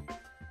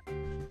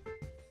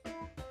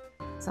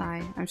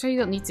 Sigh. I'm sure you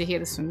don't need to hear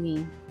this from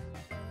me.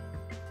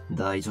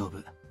 大丈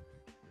夫。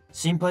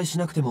心配し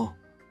なくても、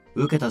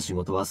受けた仕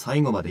事は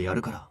最後までや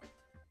るか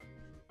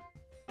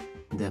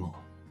ら。でも、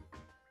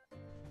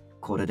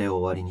これで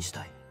終わりにし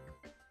たい。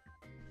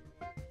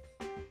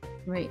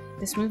Wait,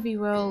 this movie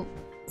will...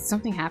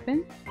 something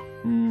happen?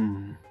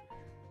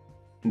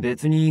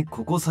 別に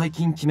ここ最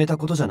近決めた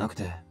ことじゃなく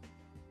て、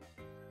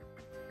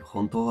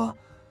本当は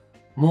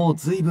もう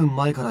ずいぶん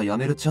前から辞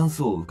めるチャン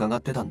スを伺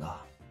ってたん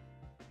だ。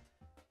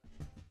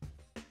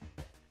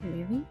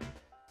Really?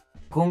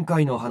 今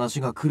回の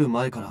話が来る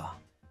前から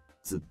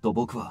ずっと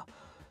僕は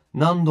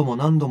何度も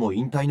何度も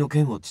引退の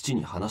件を父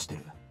に話して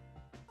る。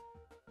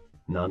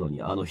なの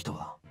にあの人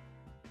は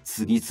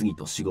次々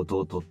と仕事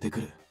を取ってく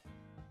る。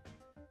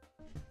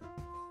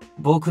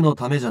僕の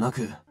ためじゃな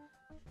く、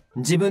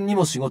自分に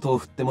も仕事を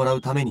振ってもら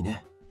うために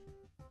ね。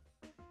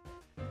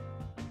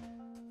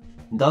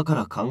だか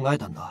ら考え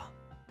たんだ。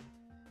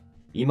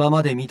今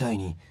までみたい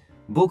に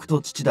僕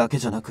と父だけ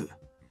じゃなく、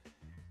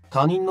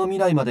他人の未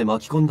来まで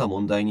巻き込んだ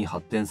問題に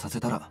発展させ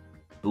たら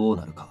どう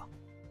なるか。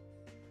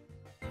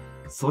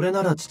それ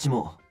なら父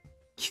も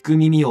聞く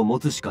耳を持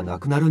つしかな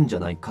くなるんじゃ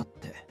ないかっ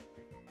て。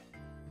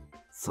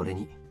それ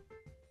に、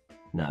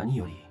何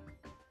より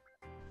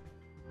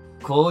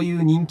こうい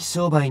う人気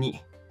商売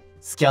に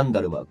スキャン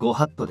ダルはご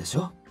法度でし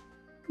ょ。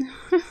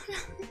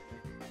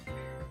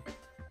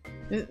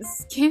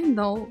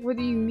Scandal? What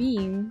do you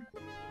mean?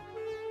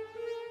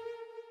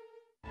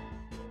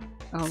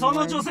 そ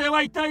の女性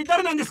は一体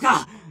誰なんです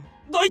か？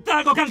どういっ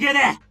たご関係で？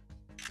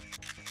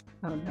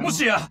 no. も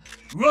しや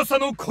噂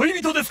の恋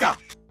人ですか？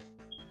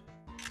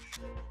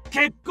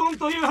結婚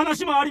という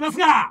話もあります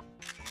が。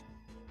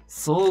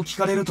そう聞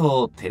かれる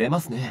と照れま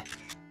すね。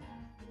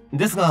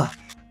ですが、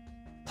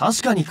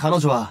確かに彼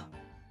女は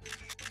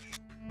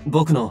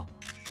僕の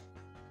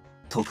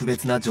特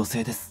別な女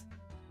性です。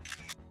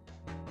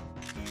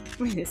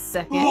Wait a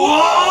second.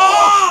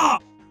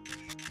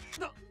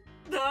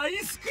 大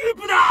スク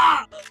ープ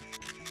だ！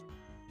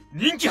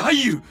人気俳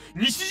優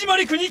西島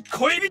陸に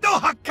恋人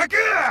発覚！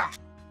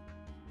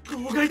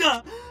号外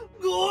だ！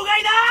号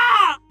外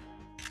だ！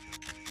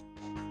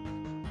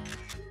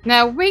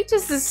 Now wait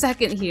just a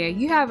second here.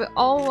 You have it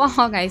all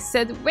wrong. I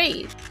said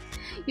wait.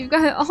 You've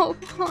got it all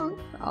wrong.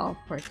 Oh,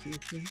 poor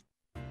Yuki.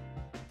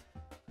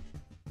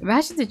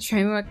 Imagine the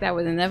train wreck that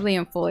would inevitably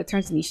unfold. It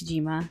turns to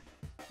Nishijima.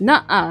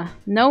 Nuh-uh.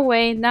 No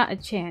way. Not a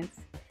chance.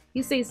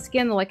 You say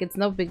scandal like it's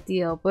no big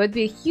deal, but it'd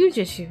be a huge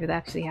issue if it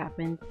actually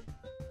happened.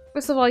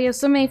 First of all, you have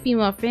so many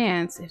female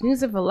fans. If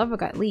news of a lover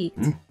got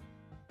leaked.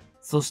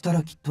 そした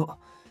らきっと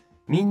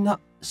みんな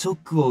ショッ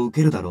クを受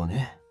けるだろう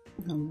ね。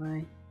Oh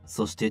my.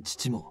 そして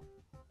父も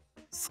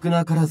少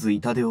なからず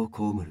痛手を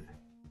被る。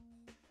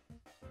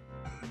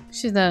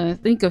Should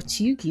think of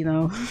Chiyuki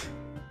though.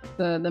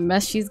 the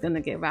mess she's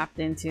gonna get wrapped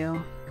into.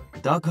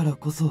 だから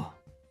こそ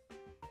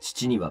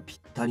父にはぴっ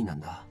たりなん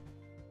だ。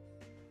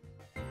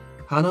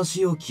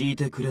話を聞い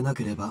てくれな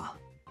ければ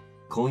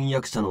婚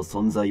約者の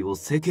存在を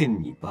世間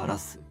にばら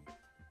す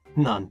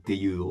なんて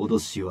いう脅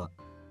しは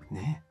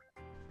ね。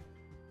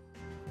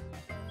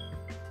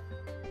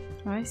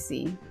Oh, I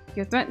see.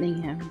 You're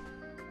threatening him.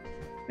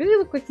 Really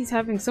look like he's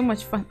having so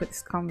much fun with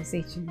this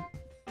conversation.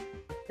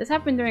 This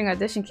happened during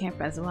audition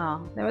camp as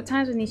well. There were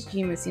times when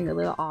Nishijima seemed a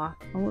little off,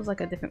 almost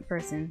like a different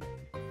person.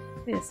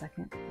 Wait a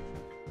second.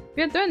 If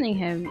you're threatening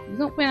him, you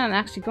don't plan on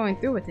actually going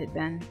through with it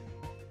then.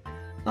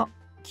 あ、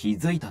気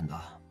づいたん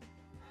だ。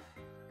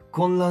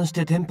混乱し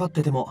てテンパっ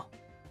てても、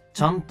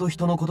ちゃんと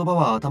人の言葉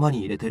は頭に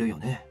入れてるよ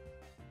ね。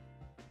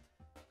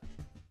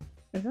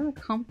Is that a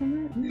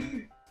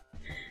compliment?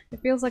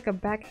 It feels like a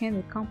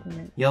backhanded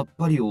compliment. やっ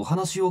ぱりお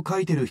話を書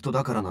いてる人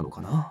だからなの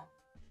かな。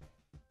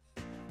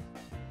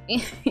Yeah.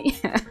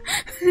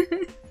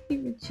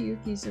 Even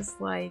Chiyuki's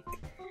just like...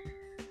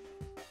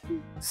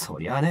 そ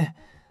りゃね、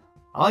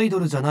アイド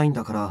ルじゃないん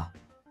だから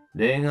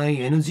恋愛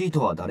NG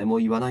とは誰も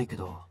言わないけ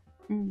ど、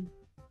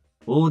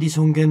オーディシ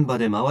ョン現場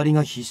で周り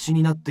が必死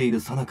になってい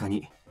る最中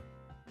に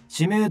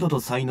知名度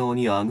と才能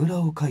にあぐら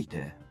をかい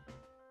て、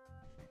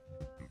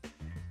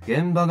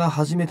現場が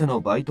初めて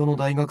のバイトの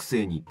大学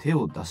生に手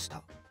を出し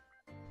た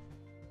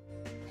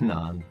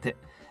なんて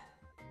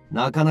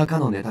なかなか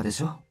のネタで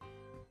しょ。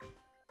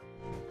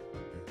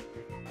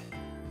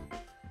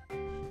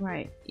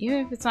Right.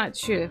 Even if it's not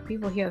true, if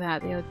people hear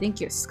that, they'll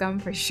think you're scum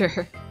for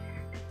sure.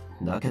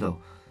 だけど、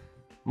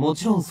も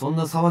ちろんそん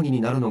な騒ぎ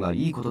になるのが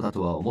いいことだ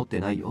とは思っ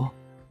てないよ。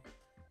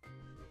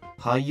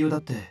俳優だ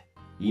って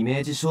イ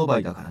メージ商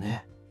売だから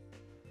ね。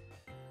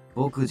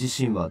僕自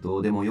身はど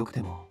うでもよく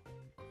ても、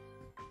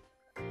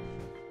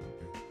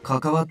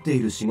関わってい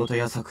る仕事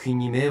や作品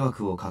に迷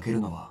惑をかける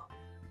のは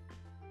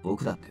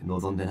僕だって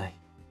望んでない。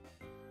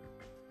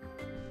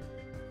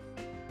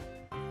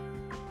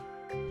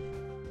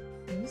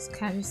Just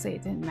casually say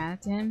it didn't matter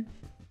to him.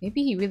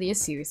 Maybe he really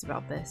is serious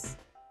about this.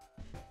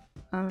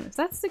 If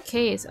that's the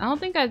case, I don't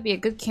think I'd be a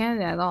good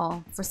candidate at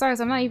all. For starters,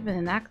 I'm not even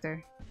an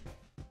actor.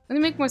 Wouldn't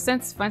it make more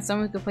sense to find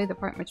someone who could play the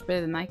part much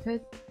better than I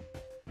could?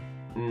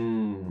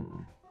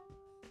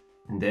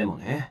 でも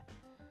ね、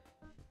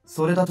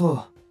それだ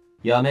と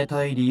辞め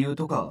たい理由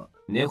とか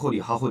根掘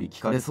り葉掘り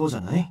聞かれそうじ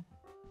ゃない？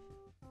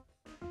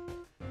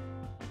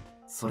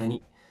それ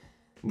に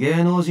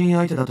芸能人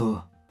相手だ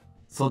と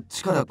そっ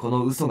ちからこ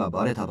の嘘が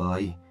バレた場合、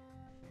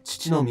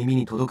父の耳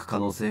に届く可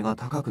能性が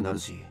高くなる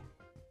し、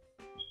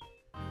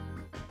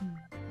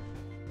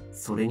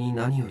それに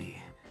何より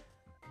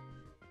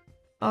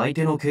相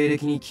手の経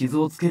歴に傷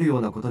をつけるよ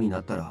うなことに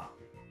なったら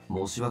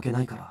申し訳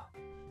ないから。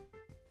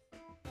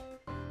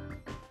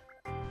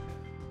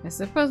I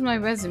suppose my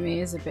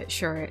resume is a bit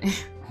short.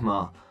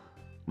 まあ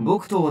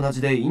僕と同じ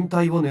で引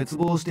退を熱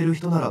望してる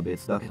人なら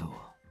別だけど、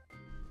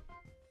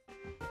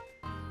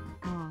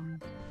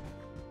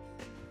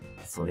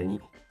それに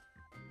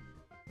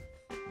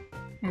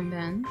And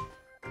then?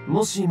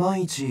 もし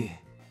万一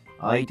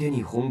相手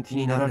に本気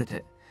になられ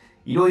て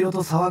いろいろ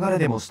と騒がれ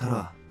でもした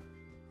ら、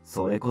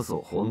それこ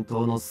そ本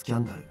当のスキャ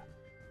ンダル。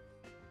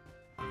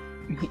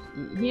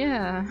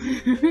Yeah.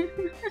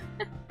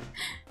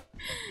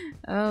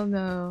 Oh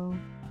no.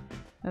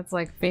 That's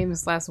like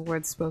famous last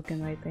words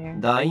spoken right there.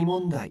 大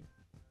問題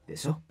で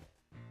しょ。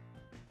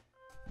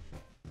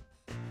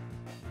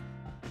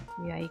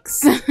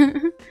Yikes.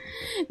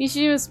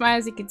 Nishijima smiles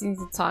as he continues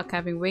to talk,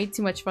 having way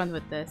too much fun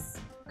with this.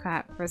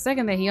 Crap, for a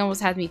second there he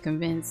almost had me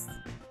convinced.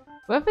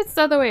 What if it's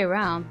the other way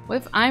around? What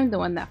if I'm the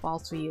one that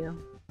falls for you?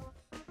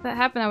 If that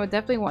happened, I would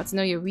definitely want to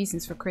know your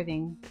reasons for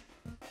quitting.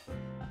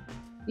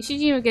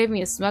 Ishijima gave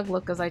me a smug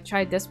look as I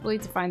tried desperately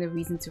to find a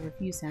reason to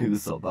refuse him.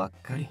 嘘ばっ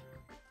かり。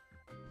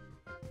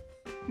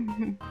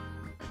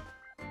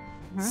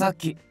 Huh? さっ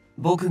き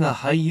僕が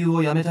俳優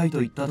を辞めたいと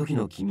言った時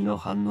の君の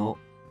反応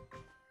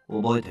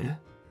覚えてる？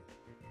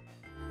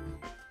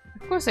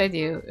 Of course I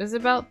do. It was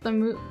about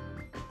the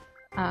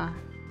I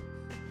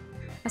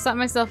stopped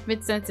myself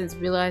mid-sentence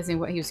realizing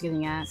what he was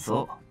getting at.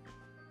 そう。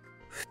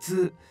普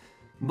通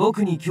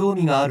僕に興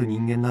味がある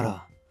人間な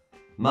ら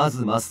ま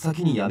ず真っ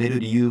先に辞める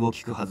理由を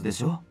聞くはずで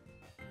しょ？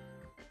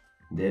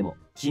でも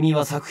君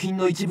は作品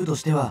の一部と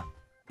しては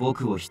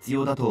僕を必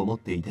要だと思っ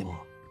ていても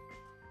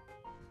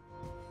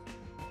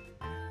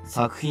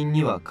作品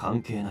には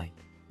関係ない。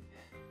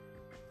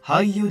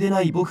俳優で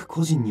ない僕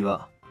個人に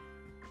は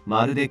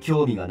まるで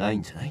興味がない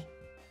んじゃない？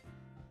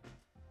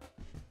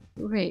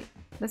 Wait,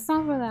 that's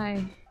not what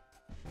I...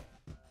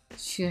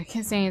 Shoot, I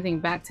can't say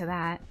anything back to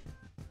that.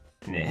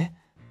 ね。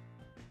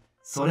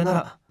それな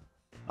ら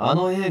あ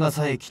の映画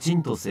さえきち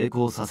んと成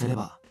功させれ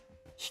ば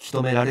引き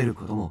止められる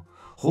ことも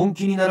本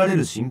気になられ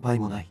る心配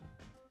もない。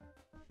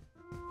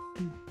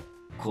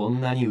こ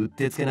んなにうっ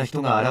てつけな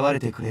人が現れ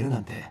てくれるな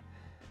んて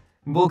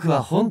僕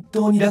は本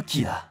当にラッキ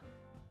ーだ。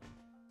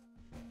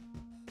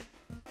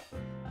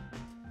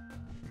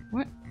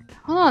 What?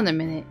 Hold on a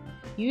minute.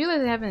 You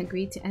realize I haven't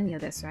agreed to any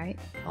of this, right?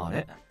 あ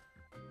れ？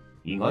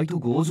意外と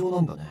強情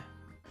なんだね。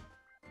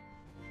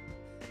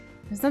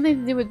 There's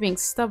nothing to do with being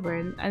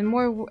stubborn.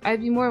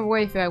 I'd be more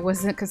worried if I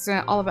wasn't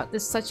concerned at all about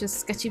this such a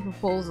sketchy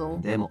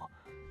proposal. でも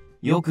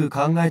よく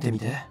考えてみ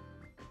て。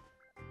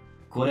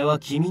これは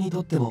君にと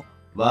っても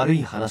悪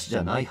い話じ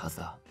ゃないはず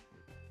だ。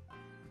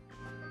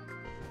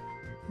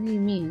 What do you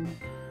mean?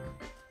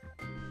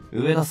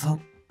 上田さ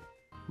ん、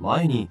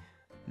前に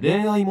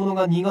恋愛もの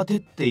が苦手っ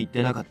て言っ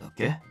てなかったっ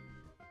け？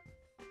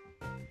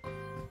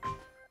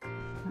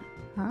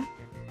 Huh?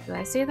 Did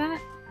I say that?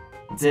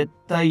 絶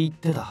対言っ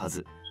てたは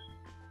ず。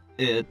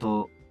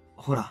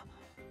ほら。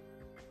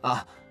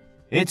あ、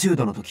エチュー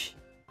ドの時。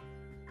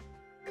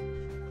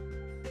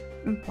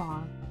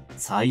Improv.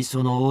 最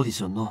初のオーディ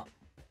ションの。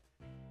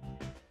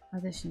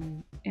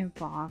Audition.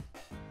 Improv.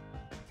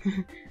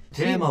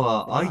 テーマ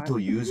は愛と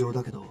友情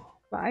だけど。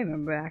But I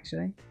remember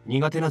actually.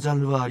 苦手なジャ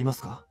ンルはありま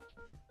すか？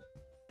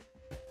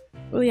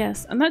 Oh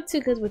yes, I'm not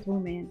too good with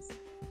romance.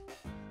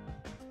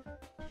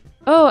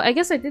 Oh, I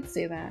guess I did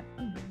say that.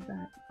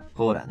 That.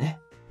 ほらね。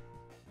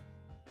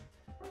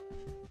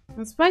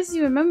 I'm surprised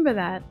you remember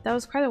that. That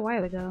was quite a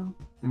while ago.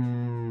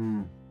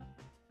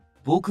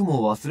 僕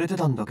も忘れて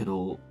たんだけ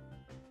ど、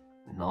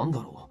なん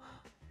だろう。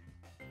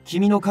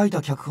君の書い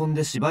た脚本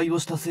で芝居を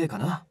したせいか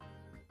な。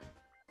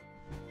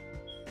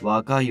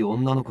若い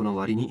女の子の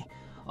割に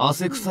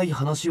汗臭い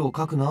話を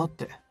書くなっ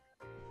て。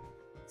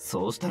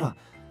そうしたら、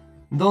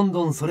どん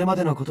どんそれま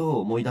でのこと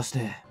を思い出し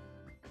て。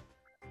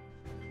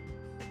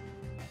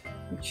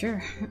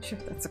Sure, not sure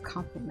if that's a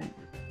compliment.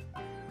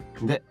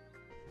 で、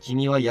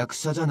君は役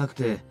者じゃなく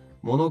て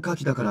物書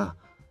きだから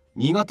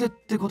苦手っ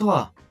てこと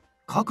は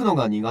書くの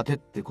が苦手っ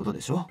てこと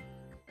でしょ？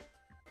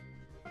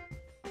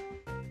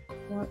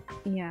 Well,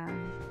 yeah.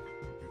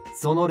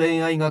 その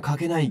恋愛が書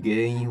けない原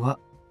因は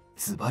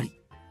ズバリ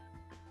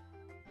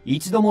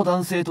一度も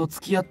男性と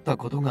付き合った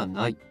ことが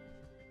ない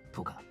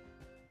とか。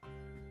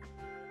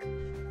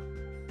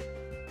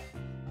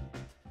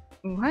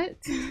 What?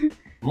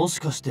 もし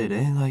かして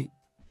恋愛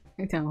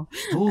No.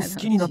 人を好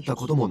きになった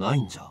こともな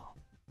いんじゃ。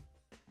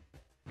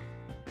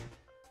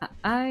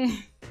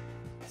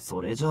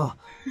それじゃあ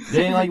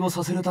恋愛を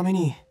させるため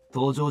に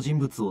登場人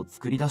物を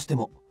作り出して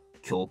も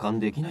共感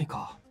できない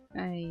か。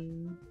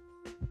He's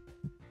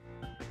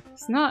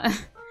not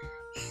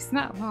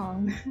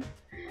wrong.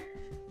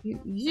 You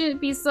shouldn't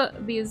be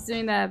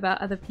doing that about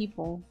other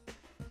people.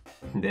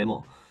 で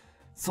も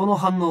その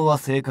反応は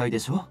正解で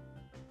しょ。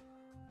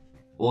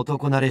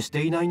男慣れし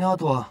ていないなぁ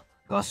とは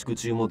合宿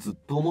中もずっ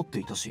と思って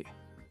いたし。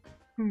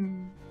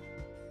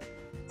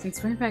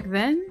Since way back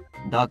then?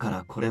 だか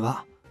らこれ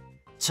は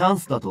チャン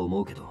スだと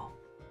思うけど、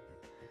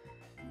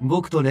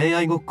僕と恋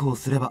愛ごっこを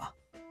すれば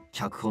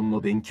脚本の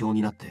勉強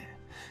になって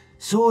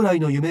将来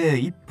の夢へ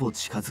一歩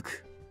近づ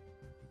く。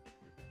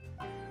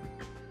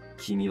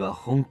君は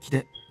本気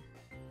で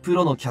プ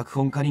ロの脚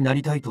本家にな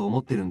りたいと思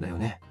ってるんだよ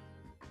ね。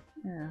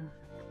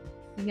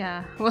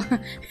Yeah, well,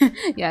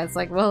 yeah, it's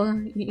like, well,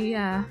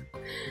 yeah.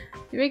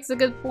 He makes a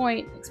good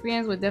point.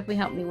 Experience would definitely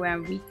help me where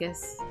I'm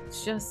weakest.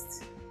 It's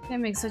just, I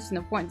can't make such an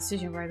important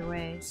decision right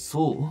away.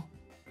 そ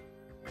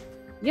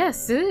う？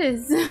 Yes, it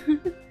is.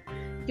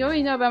 You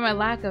already know about my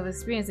lack of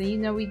experience and you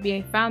know we'd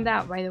be found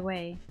out right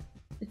away.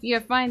 If you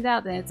find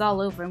out, then it's all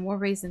over in more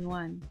ways than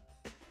one.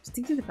 Just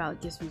thinking about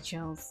it gives me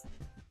chills.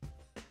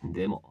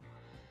 でも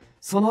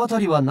そのあた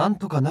りはなん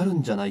とかなる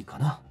んじゃないか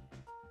な。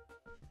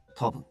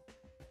多分。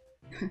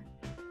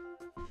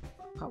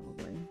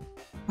Probably.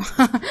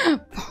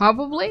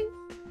 Probably?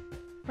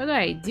 What do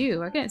I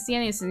do? I can't see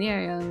any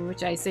scenario in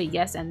which I say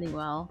yes ending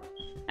well.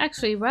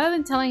 Actually, rather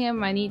than telling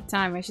him I need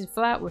time, I should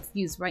flat out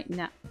refuse right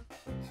now.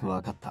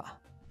 わかった。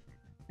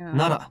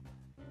なら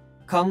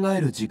考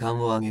える時間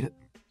をあげる。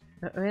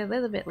We're a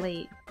little bit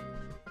late.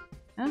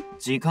 Huh?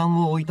 時間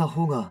を置いた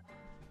方が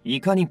い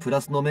かにプ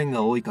ラスの面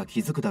が多いか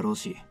気づくだろう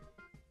し。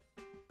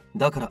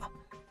だから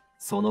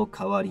その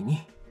代わりに。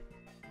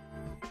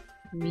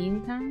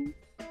Meantime?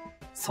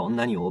 そん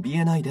なに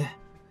怯えないで。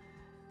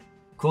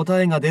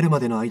答えが出るま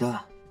での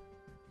間、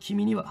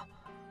君には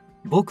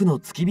僕の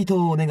付き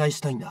人をお願い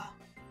したいんだ。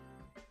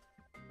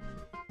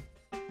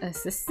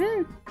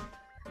Assistant?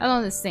 I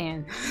don't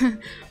understand.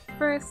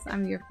 First,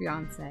 I'm your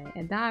fiance,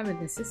 and now I'm an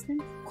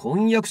assistant?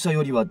 婚約者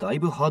よりはだい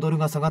ぶハードル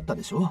が下がった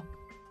でしょ。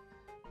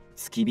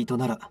付き人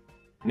なら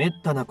めっ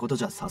たなこと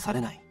じゃ刺さ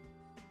れない。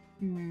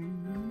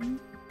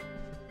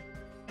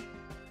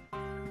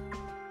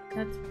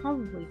That's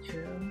probably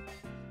true.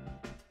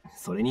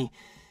 それに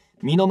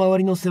身の回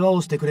りの世話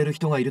をしてくれる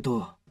人がいる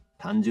と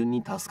単純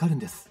に助かるん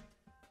です。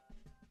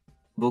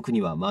僕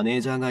にはマネ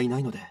ージャーがいな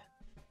いので。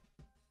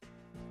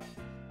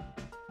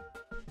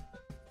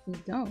You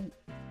don't.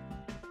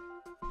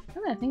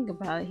 Now that I think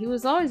about it, he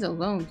was always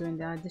alone during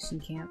the audition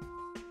camp.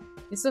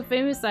 You're so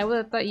famous that I would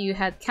have thought you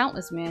had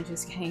countless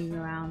managers hanging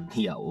around.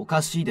 いや、お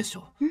かしいでし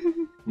ょ。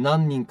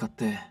何人かっ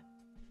て。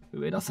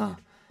上田さん、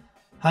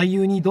俳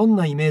優にどん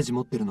なイメージ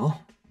持ってるの？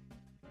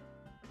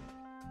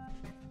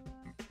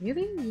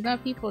 Really? You got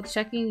people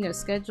checking your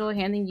schedule,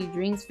 handing you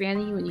drinks,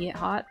 fanning you when you get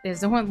hot?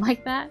 There's no one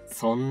like that?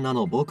 そんな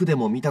の僕で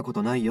も見たこ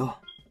とないよ。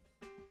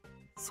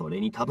そ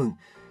れに多分、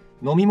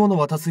飲み物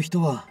渡す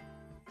人は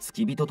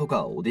付き人と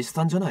かお弟子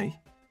さんじゃな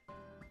い？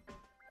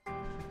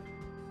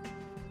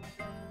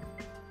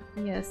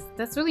 Yes,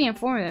 that's really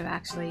informative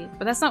actually,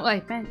 but that's not what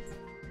I meant.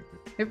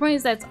 Your point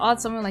is that it's odd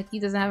someone like you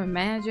doesn't have a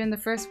manager in the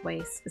first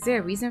place. Is there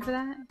a reason for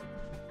that?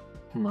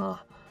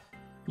 まあ、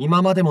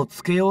今までも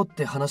つけようっ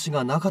て話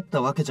がなかっ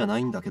たわけじゃな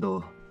いんだけ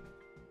ど、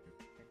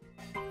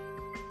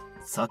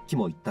さっき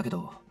も言ったけ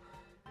ど、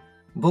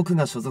僕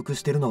が所属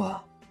してるの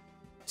は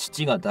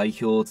父が代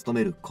表を務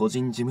める個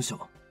人事務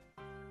所。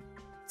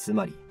つ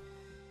まり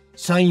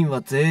社員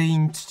は全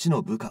員父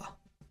の部下。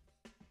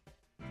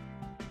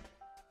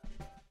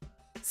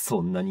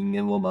そんな人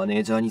間をマネ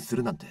ージャーにす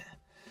るなんて、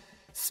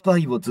スパ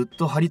イをずっ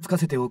と張り付か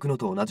せておくの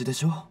と同じで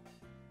しょ。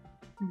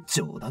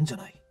冗談じゃ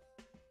ない。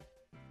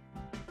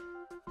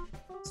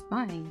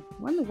Spying?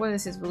 Wonder what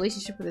is his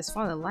relationship with his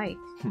father like?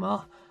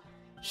 まあ、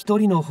一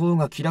人の方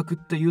が気楽っ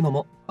ていうの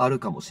もある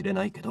かもしれ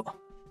ないけど。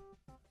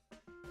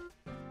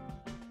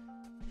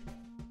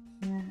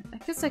Yeah, I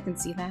guess I can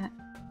see that.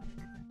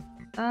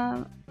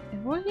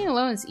 If working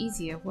alone is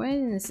easier,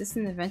 wouldn't an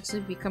assistant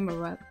eventually become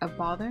a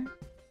bother?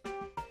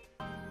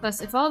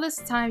 Plus, if all this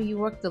time you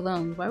worked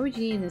alone, why would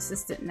you need an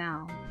assistant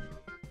now?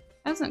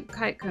 I wasn't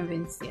quite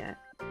convinced yet.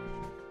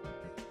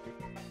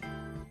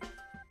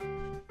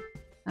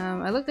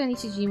 I looked at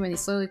Nishijima and he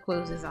slowly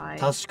closed his eyes.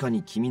 確か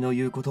に君の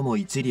言うことも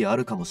一理あ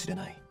るかもしれ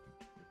ない。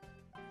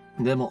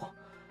でも、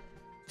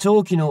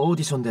長期のオー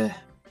ディションで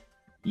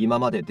今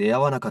まで出会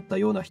わなかった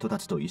ような人た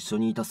ちと一緒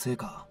にいたせい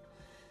か、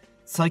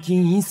最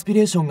近インスピ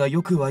レーションが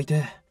よく湧い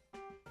て。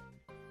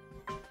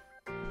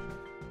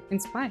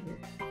Inspired?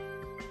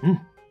 う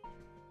ん。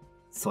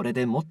それ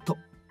でもっと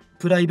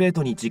プライベー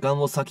トに時間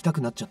を割きたく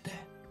なっちゃって。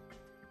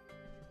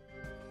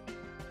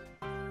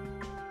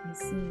I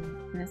see.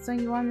 That's why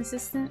you want an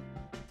assistant?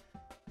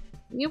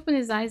 When he opened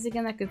his eyes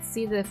again, I could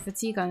see the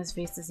fatigue on his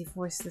face as he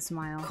forced a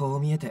smile. こ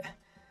う見えて、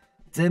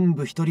全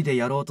部一人で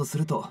やろうとす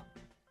ると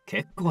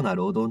結構な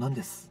労働なん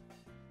です。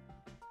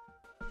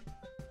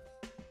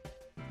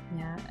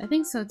Yeah, I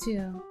think so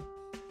too.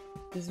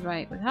 He's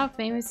right. With how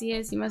famous he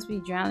is, he must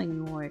be drowning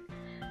in work.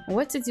 And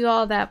what to do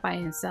all that by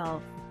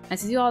himself? And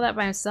to do all that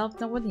by himself,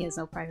 no wonder he has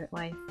no private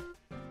life.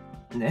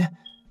 ね。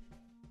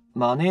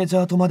マネージ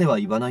ャーとまでは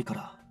言わないか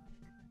ら。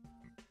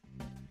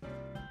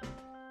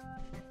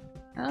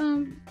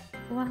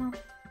Well,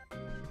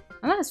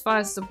 I'm not as far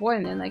as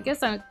subordinate, and I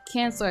guess I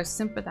can sort of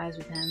sympathize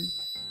with him.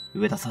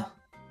 上田さ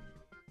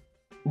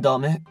ん、ダ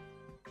メ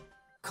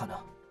か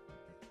な。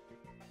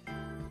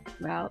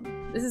Well,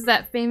 this is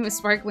that famous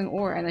sparkling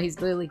aura. I know he's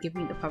literally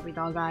giving me the puppy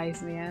dog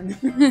eyes, man.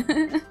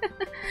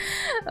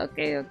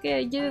 Okay, I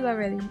get it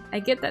already. I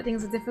get that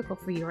things are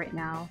difficult for you right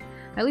now.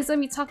 At least let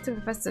me talk to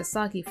Professor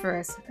Saki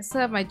first. I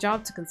still have my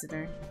job to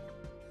consider.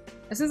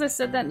 As soon as I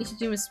said that,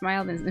 Nishijima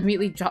smiled and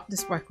immediately dropped the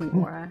sparkling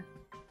aura.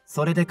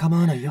 それで構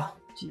わないよ。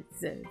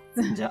Jesus.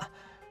 じゃあ、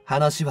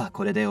話は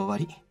これで終わ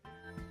り。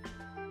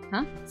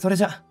Huh? それ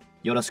じゃ、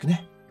よろしく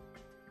ね。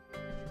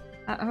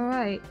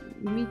Alright,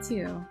 me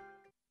too.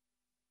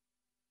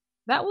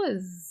 That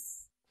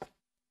was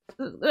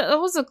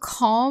a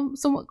calm,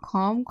 somewhat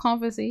calm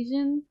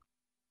conversation,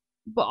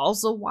 but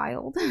also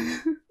wild.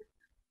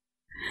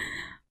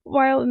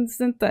 Wild in the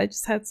sense that I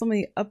just had so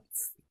many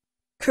ups,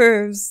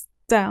 curves,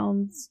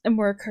 downs, and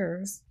more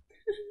curves.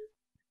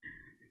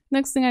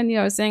 Next thing I knew,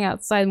 I was standing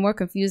outside more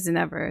confused than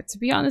ever. To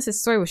be honest,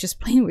 his story was just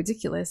plain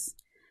ridiculous.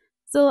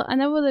 Still, I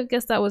never would have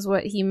guessed that was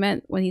what he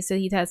meant when he said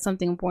he'd had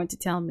something important to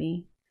tell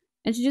me.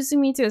 Introducing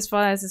me to his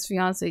father as his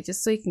fiancé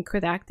just so he can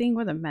quit acting?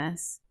 What a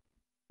mess.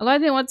 Although I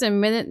didn't want to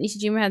admit it,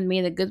 Nishijima had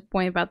made a good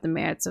point about the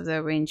merits of the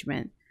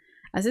arrangement.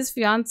 As his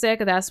fiance, I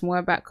could ask more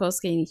about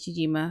Kosuke and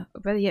Nishijima,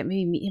 or better yet,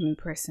 maybe meet him in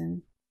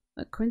person.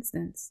 A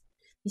coincidence.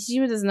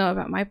 Nishijima doesn't know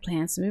about my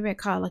plans, so maybe I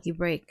caught a lucky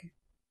break.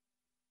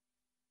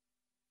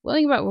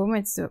 Learning about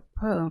romance to a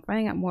pro and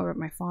finding out more about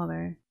my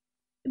father.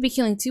 I'd be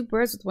killing 2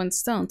 birds with 1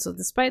 stone, so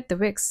despite the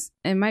risks,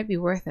 it might be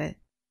worth it.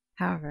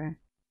 However,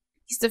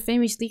 he's the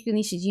famous Riku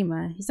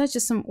Nishijima. He's not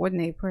just some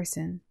ordinary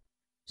person.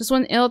 Just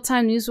one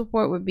ill-timed news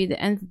report would be the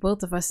end for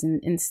both of us in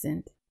an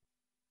instant.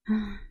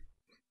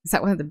 Is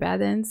that one of the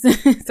bad ends?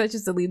 Is that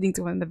just alluding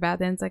to one of the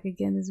bad ends I could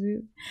get in this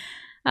route?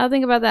 I'll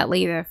think about that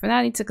later. For now,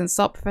 I need to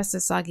consult Professor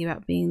Sagi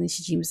about being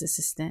Nishijima's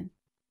assistant.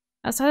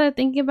 I was tired of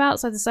thinking about,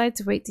 so I decided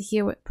to wait to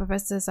hear what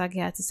Professor Sagi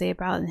had to say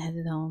about it and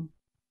headed home.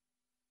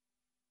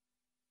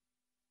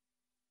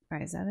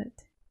 Alright, is that it?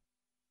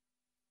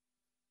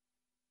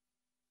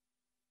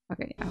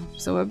 Okay,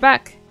 so we're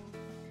back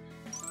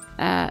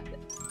at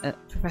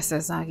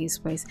Professor Sagi's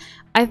place.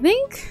 I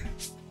think...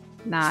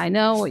 Nah, I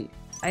know,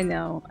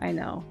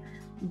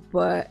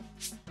 but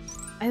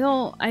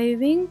I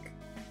think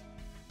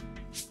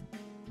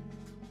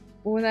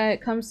when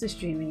it comes to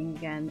streaming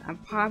again, I'm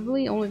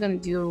probably only gonna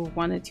do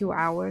 1 or 2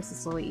 hours to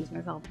slowly ease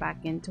myself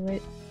back into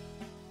it.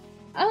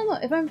 I don't know,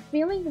 if I'm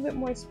feeling a bit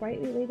more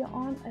sprightly later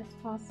on, it's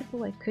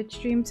possible I could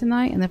stream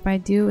tonight, and if I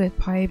do, it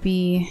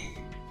probably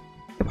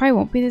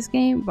won't be this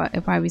game, but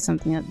it'll probably be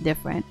something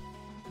different.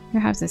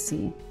 You'll have to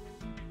see.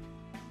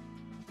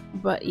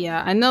 But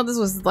yeah, I know this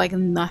was like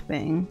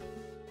nothing,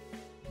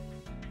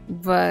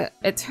 but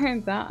it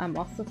turns out I'm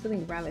also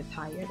feeling rather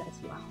tired as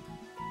well.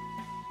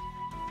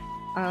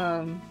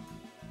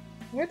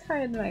 More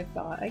tired than I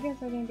thought. I guess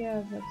I didn't get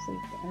as much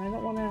sleep, and I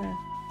don't want to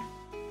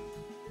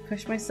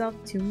push myself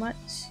too much,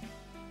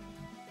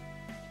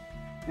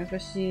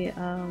 especially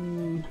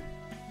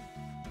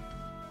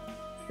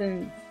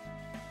since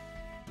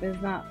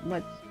there's not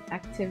much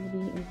activity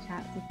in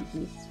chat to keep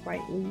me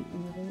sprightly in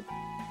the loop.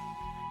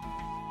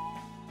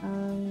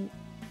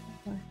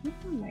 So I think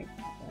I might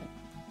have it.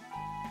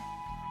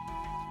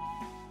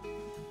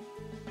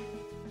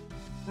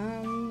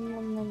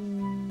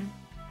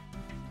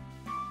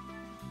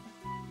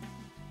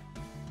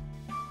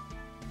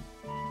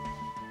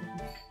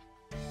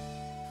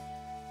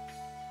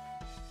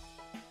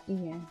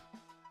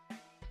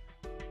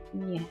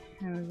 Yeah,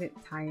 I'm a bit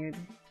tired.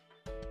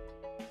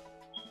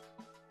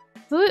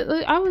 So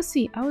I will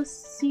see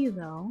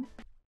though.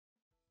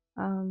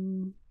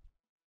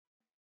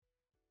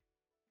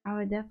 I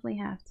would definitely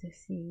have to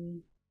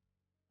see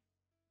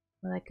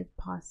what I could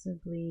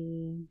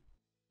possibly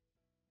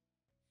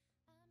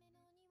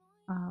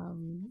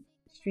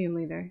stream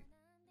later.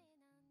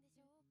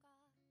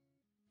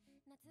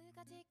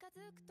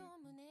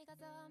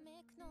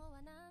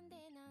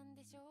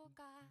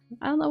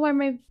 I don't know why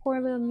my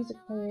poor little music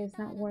player is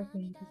not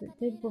working, because it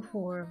did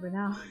before, but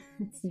now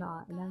it's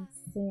not, and I'm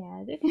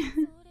sad.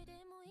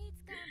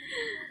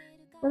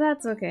 But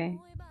that's okay.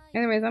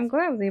 Anyways, I'm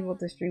glad I was able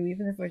to stream,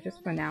 even if it was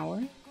just for an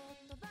hour.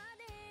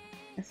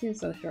 It seems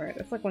so short.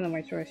 It's like one of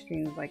my shortest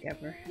streams like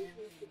ever.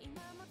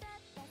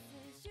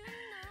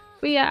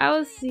 But yeah, I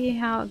will see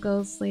how it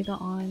goes later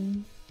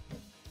on.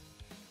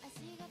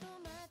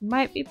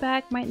 Might be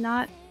back, might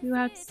not. We'll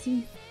have to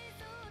see.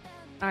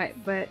 Alright,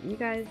 but you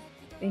guys,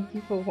 thank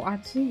you for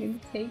watching and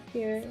take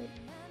care.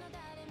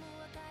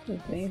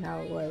 I'm saying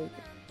how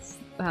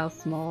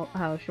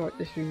short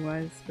the stream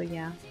was, but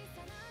yeah.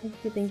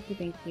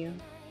 Thank you.